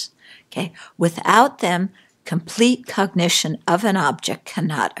consciousnesses, okay? Without them, complete cognition of an object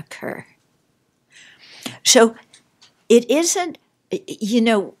cannot occur. So it isn't,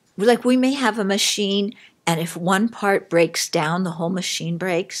 like we may have a machine, and if one part breaks down, the whole machine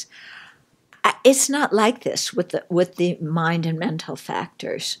breaks. It's not like this with the mind and mental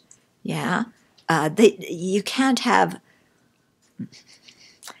factors. Yeah, you can't have,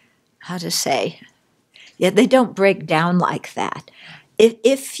 how to say, they don't break down like that.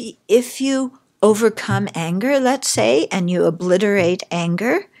 If you overcome anger, let's say, and you obliterate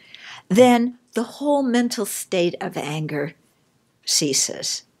anger, then the whole mental state of anger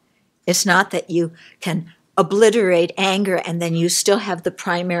ceases. It's not that you can obliterate anger and then you still have the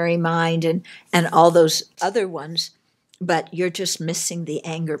primary mind and all those other ones, but you're just missing the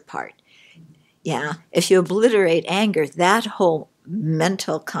anger part. Yeah, if you obliterate anger, that whole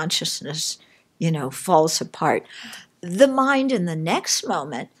mental consciousness, falls apart. The mind in the next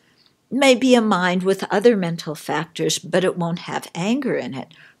moment may be a mind with other mental factors, but it won't have anger in it.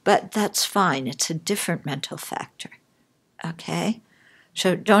 But that's fine. It's a different mental factor. Okay?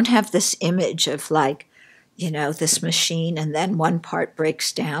 So don't have this image of this machine and then one part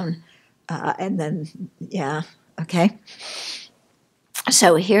breaks down and then, okay?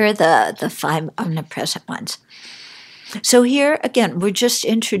 So here are the 5 omnipresent ones. So here, again, we're just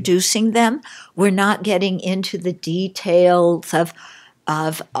introducing them. We're not getting into the details of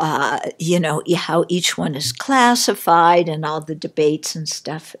how each one is classified and all the debates and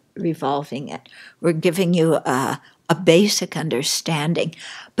stuff revolving it. We're giving you a basic understanding.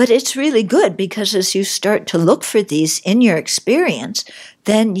 But it's really good because as you start to look for these in your experience,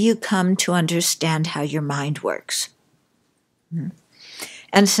 then you come to understand how your mind works.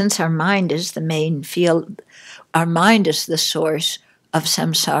 And since our mind is the main field, our mind is the source of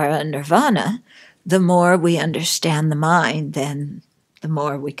samsara and nirvana, the more we understand the mind, then the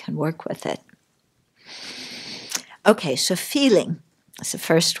more we can work with it. Okay, so feeling is the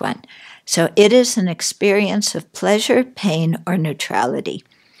first one. So it is an experience of pleasure, pain, or neutrality.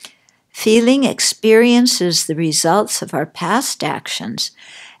 Feeling experiences the results of our past actions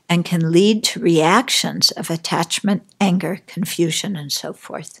and can lead to reactions of attachment, anger, confusion, and so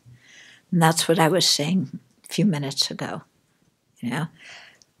forth. And that's what I was saying a few minutes ago.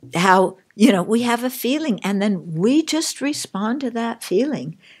 How, we have a feeling and then we just respond to that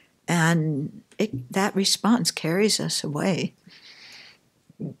feeling. And that response carries us away.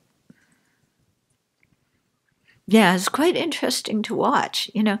 Yeah, it's quite interesting to watch.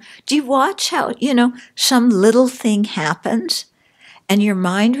 Do you watch how, some little thing happens and your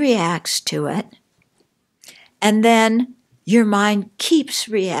mind reacts to it, and then your mind keeps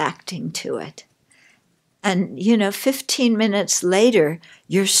reacting to it. And, 15 minutes later,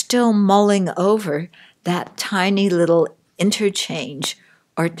 you're still mulling over that tiny little interchange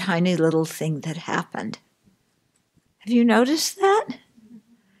or tiny little thing that happened. Have you noticed that?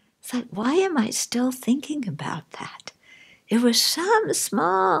 It's like, why am I still thinking about that? It was some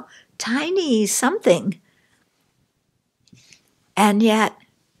small, tiny something. And yet,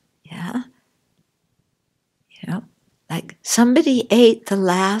 Like somebody ate the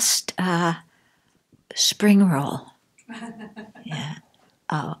last spring roll. Yeah.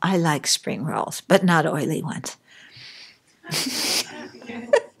 Oh, I like spring rolls, but not oily ones.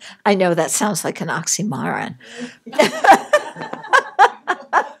 I know that sounds like an oxymoron.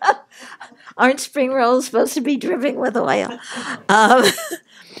 Aren't spring rolls supposed to be dripping with oil?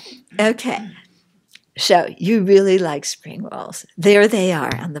 Okay. So you really like spring rolls. There they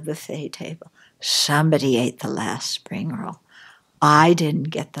are on the buffet table. Somebody ate the last spring roll. I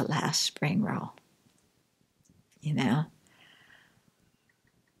didn't get the last spring roll. You know?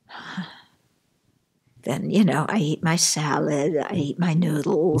 Then, I eat my salad, I eat my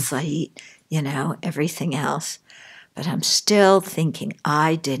noodles, I eat, everything else. But I'm still thinking,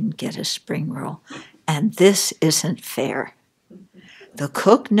 I didn't get a spring roll. And this isn't fair. The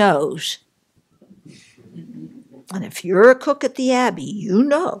cook knows. And if you're a cook at the Abbey, you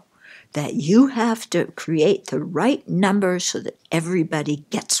know that you have to create the right number so that everybody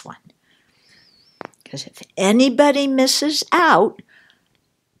gets one. Because if anybody misses out,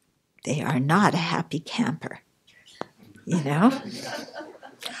 they are not a happy camper,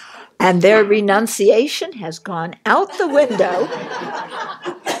 And their renunciation has gone out the window.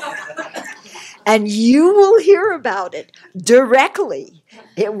 And you will hear about it directly.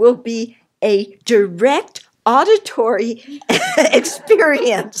 It will be a direct auditory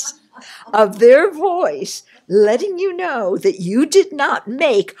experience of their voice letting you know that you did not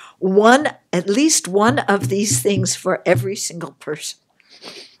make at least one of these things for every single person.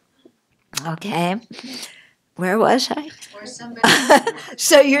 Okay, where was I?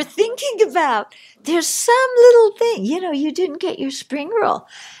 So you're thinking about, there's some little thing, you didn't get your spring roll.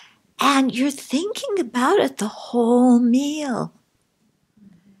 And you're thinking about it the whole meal.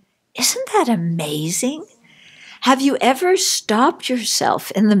 Isn't that amazing? Have you ever stopped yourself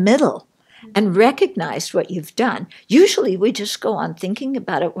in the middle and recognized what you've done? Usually we just go on thinking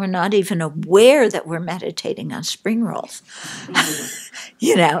about it. We're not even aware that we're meditating on spring rolls.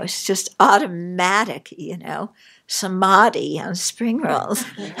 It's just automatic, samadhi on spring rolls,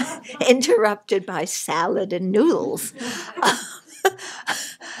 interrupted by salad and noodles.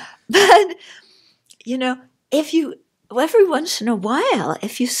 But, every once in a while,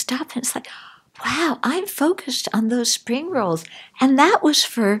 if you stop and it's like, wow, I'm focused on those spring rolls. And that was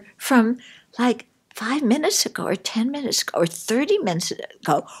from like 5 minutes ago or 10 minutes ago or 30 minutes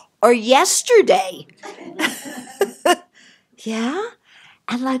ago or yesterday. Yeah?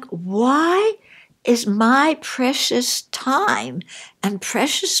 And like, why is my precious time and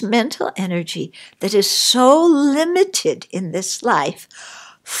precious mental energy that is so limited in this life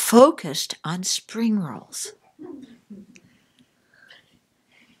focused on spring rolls?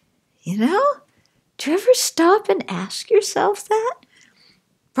 Do you ever stop and ask yourself that?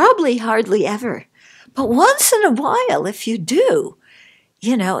 Probably hardly ever. But once in a while, if you do,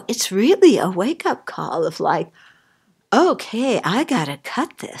 it's really a wake-up call of like, okay, I gotta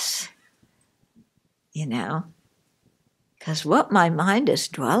cut this. Because what my mind is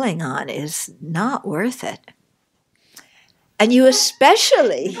dwelling on is not worth it. And you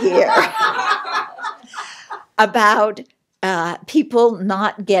especially hear about people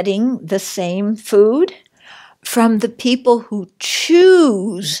not getting the same food from the people who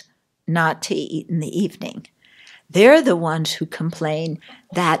choose not to eat in the evening. They're the ones who complain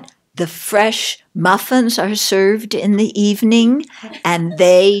that the fresh muffins are served in the evening and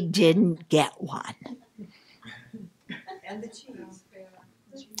they didn't get one. And the cheese.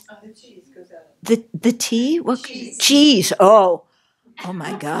 The cheese goes out. The tea? What cheese? Oh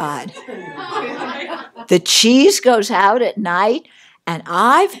my God. The cheese goes out at night, and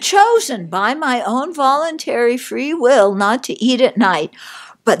I've chosen by my own voluntary free will not to eat at night.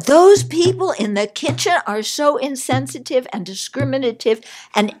 But those people in the kitchen are so insensitive and discriminative,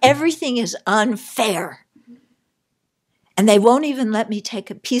 and everything is unfair. And they won't even let me take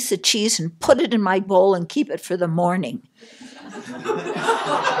a piece of cheese and put it in my bowl and keep it for the morning.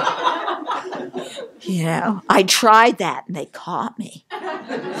 I tried that and they caught me.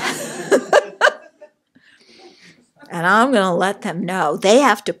 And I'm going to let them know they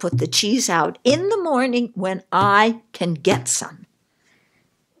have to put the cheese out in the morning when I can get some.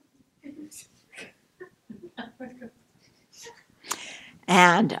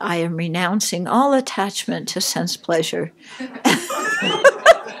 And I am renouncing all attachment to sense pleasure.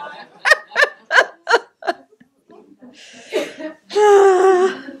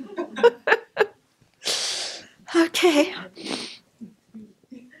 Okay.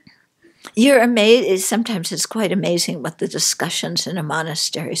 You're amazed. Sometimes it's quite amazing what the discussions in a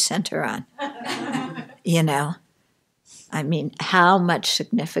monastery center on. I mean, how much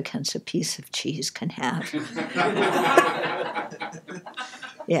significance a piece of cheese can have.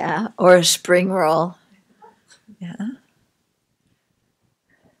 Yeah, or a spring roll. Yeah.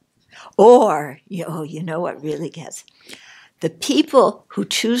 Or, you know what really gets? The people who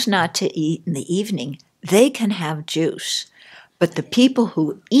choose not to eat in the evening, they can have juice. But the people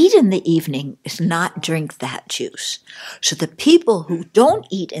who eat in the evening is not drink that juice. So the people who don't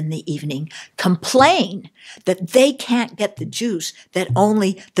eat in the evening complain that they can't get the juice, that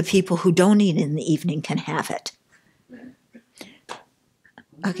only the people who don't eat in the evening can have it.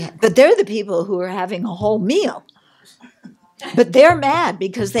 Okay, but they're the people who are having a whole meal. But they're mad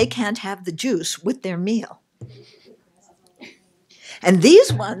because they can't have the juice with their meal. And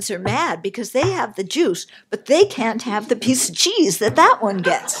these ones are mad because they have the juice, but they can't have the piece of cheese that one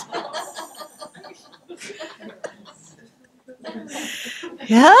gets.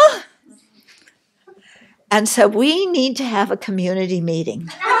 Yeah? And so we need to have a community meeting.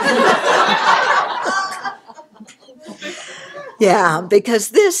 Yeah, because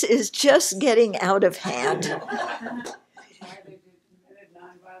this is just getting out of hand.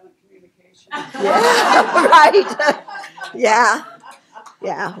 Yeah, right. Yeah.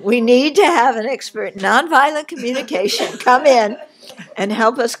 Yeah, we need to have an expert in nonviolent communication come in and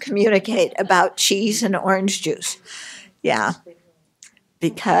help us communicate about cheese and orange juice. Yeah,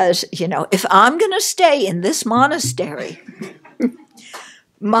 because, if I'm going to stay in this monastery,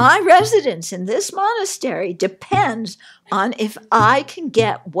 my residence in this monastery depends on if I can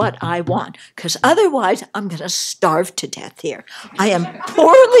get what I want, because otherwise I'm going to starve to death here. I am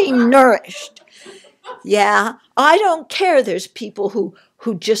poorly nourished. Yeah, I don't care there's people who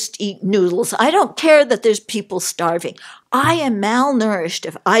just eat noodles. I don't care that there's people starving. I am malnourished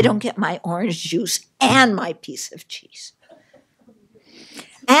if I don't get my orange juice and my piece of cheese.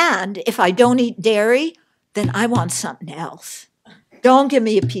 And if I don't eat dairy, then I want something else. Don't give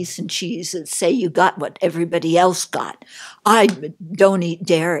me a piece of cheese and say you got what everybody else got. I don't eat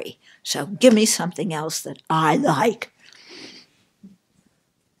dairy, so give me something else that I like.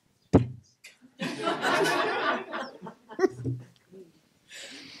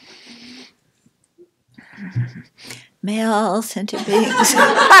 Male sentient beings,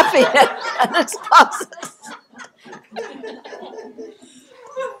 happiness and its causes.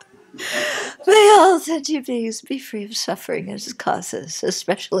 May all sentient beings be free of suffering and its causes,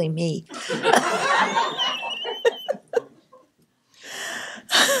 especially me.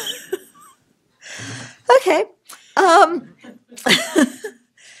 Okay.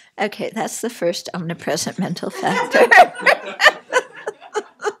 Okay, that's the first omnipresent mental factor.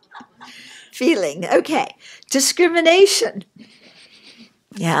 Feeling. Okay. Discrimination.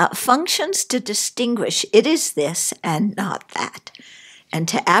 Yeah, functions to distinguish it is this and not that, and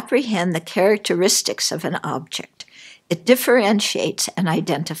to apprehend the characteristics of an object. It differentiates and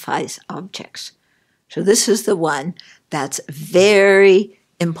identifies objects. So this is the one that's very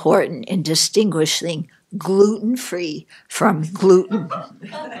important in distinguishing gluten-free from gluten.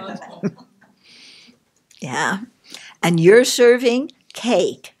 Yeah. And you're serving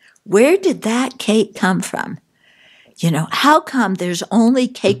cake. Where did that cake come from? How come there's only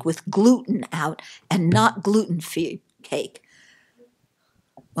cake with gluten out and not gluten-free cake?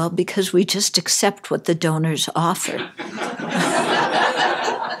 Well, because we just accept what the donors offer.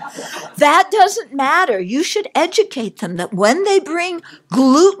 That doesn't matter. You should educate them that when they bring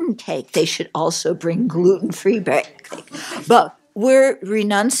gluten cake, they should also bring gluten-free cake. But we're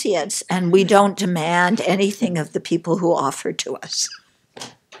renunciates, and we don't demand anything of the people who offer to us.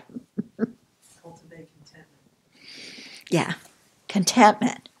 Cultivate contentment. Yeah,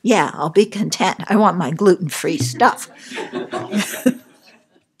 contentment. Yeah, I'll be content. I want my gluten-free stuff.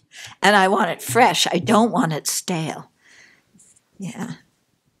 And I want it fresh. I don't want it stale. Yeah.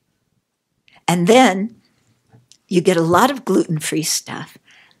 And then you get a lot of gluten-free stuff,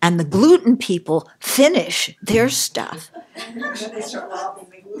 and the gluten people finish their stuff. They start lobbing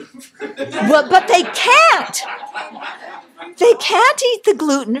the gluten-free. Well, but they can't. They can't eat the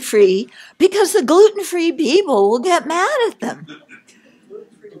gluten-free because the gluten-free people will get mad at them.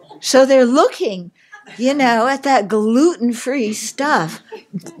 So they're looking, at that gluten-free stuff.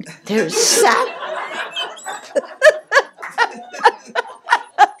 They're sad.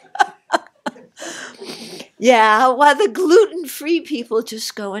 Yeah, while the gluten-free people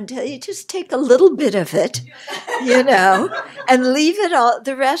just go and tell you, just take a little bit of it, and leave it all,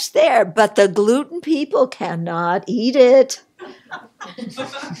 the rest there. But the gluten people cannot eat it.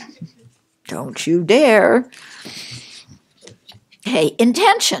 Don't you dare. Hey,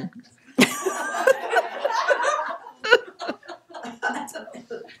 intention.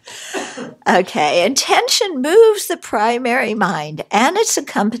 Okay, intention moves the primary mind and its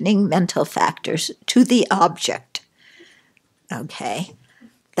accompanying mental factors to the object. Okay,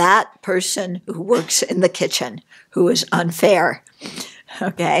 that person who works in the kitchen who is unfair.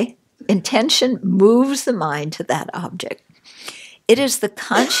 Okay, intention moves the mind to that object. It is the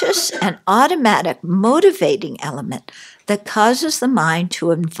conscious and automatic motivating element that causes the mind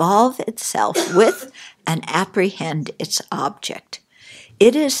to involve itself with and apprehend its object.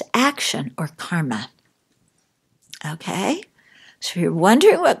 It is action or karma. Okay? So you're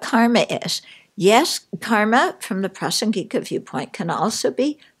wondering what karma is. Yes, karma from the Prasangika viewpoint can also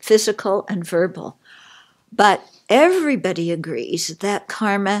be physical and verbal. But everybody agrees that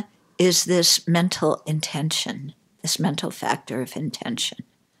karma is this mental intention, this mental factor of intention.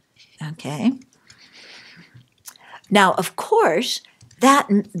 Okay? Now, of course, that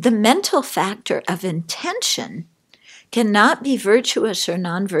the mental factor of intention cannot be virtuous or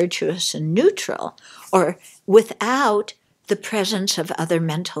non-virtuous and neutral, or without the presence of other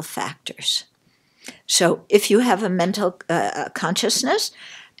mental factors. So if you have a mental consciousness,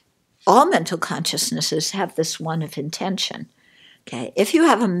 all mental consciousnesses have this one of intention. Okay, if you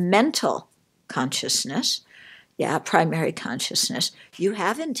have a mental consciousness, primary consciousness, you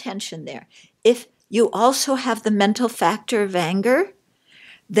have intention there. If you also have the mental factor of anger,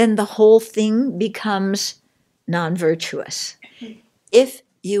 then the whole thing becomes non-virtuous. If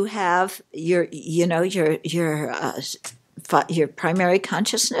you have your primary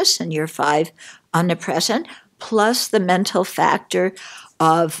consciousness and your 5 omnipresent, plus the mental factor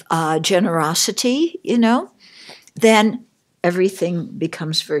of generosity, then everything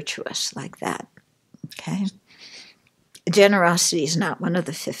becomes virtuous like that. Okay? Generosity is not one of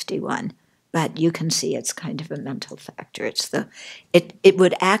the 51. But you can see it's kind of a mental factor. It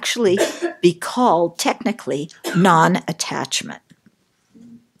would actually be called technically non-attachment.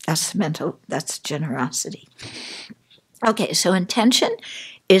 That's generosity. Okay, so intention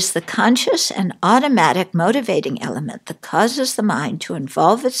is the conscious and automatic motivating element that causes the mind to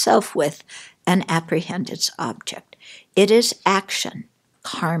involve itself with and apprehend its object. It is action,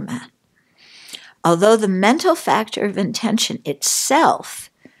 karma. Although the mental factor of intention itself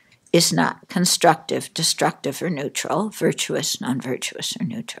is not constructive, destructive, or neutral, virtuous, non-virtuous, or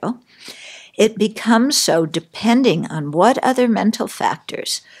neutral, it becomes so depending on what other mental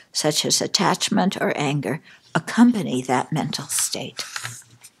factors, such as attachment or anger, accompany that mental state.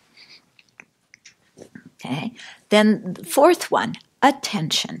 Okay. Then the 4th one,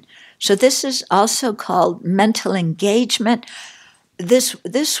 attention. So this is also called mental engagement.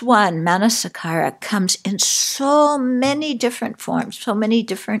 This one, Manasakara, comes in so many different forms, so many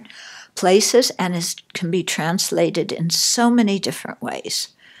different places, and can be translated in so many different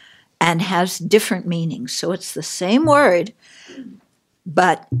ways and has different meanings. So it's the same word,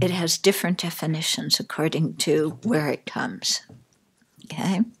 but it has different definitions according to where it comes.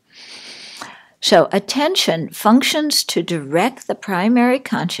 Okay? So attention functions to direct the primary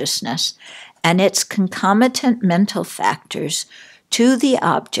consciousness and its concomitant mental factors to the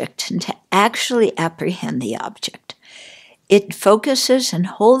object and to actually apprehend the object. It focuses and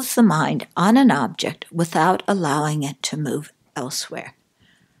holds the mind on an object without allowing it to move elsewhere.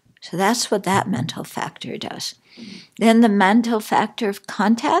 So that's what that mental factor does. Then the mental factor of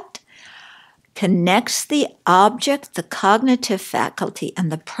contact connects the object, the cognitive faculty, and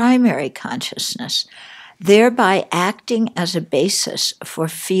the primary consciousness, thereby acting as a basis for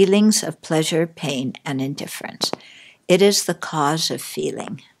feelings of pleasure, pain, and indifference. It is the cause of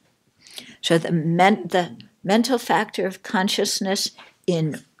feeling. So the mental factor of consciousness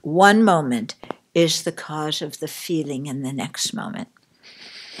in one moment is the cause of the feeling in the next moment.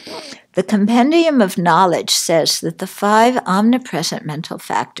 The Compendium of Knowledge says that the 5 omnipresent mental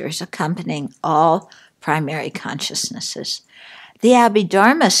factors accompanying all primary consciousnesses. The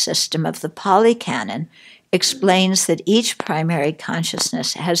Abhidharma system of the Pali Canon explains that each primary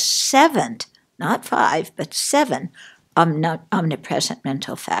consciousness has 7, not 5, but 7 omnipresent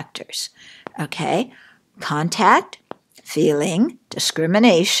mental factors. Okay? Contact, feeling,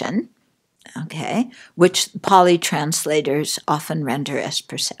 discrimination, okay, which Pali translators often render as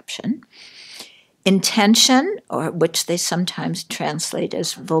perception. Intention, or which they sometimes translate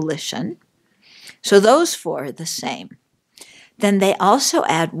as volition. So those 4 are the same. Then they also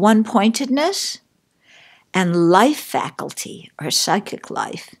add one-pointedness and life faculty, or psychic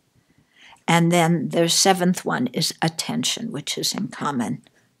life. And then their 7th one is attention, which is in common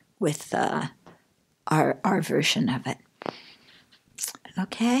with our version of it.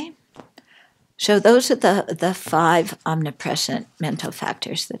 Okay? So those are the 5 omnipresent mental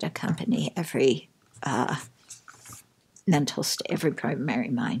factors that accompany every mental state, every primary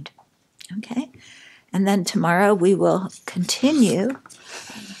mind. Okay. And then tomorrow we will continue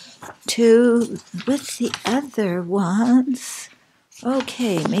with the other ones.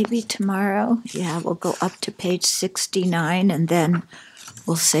 Okay, maybe tomorrow, we'll go up to page 69 and then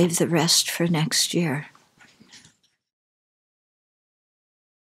we'll save the rest for next year.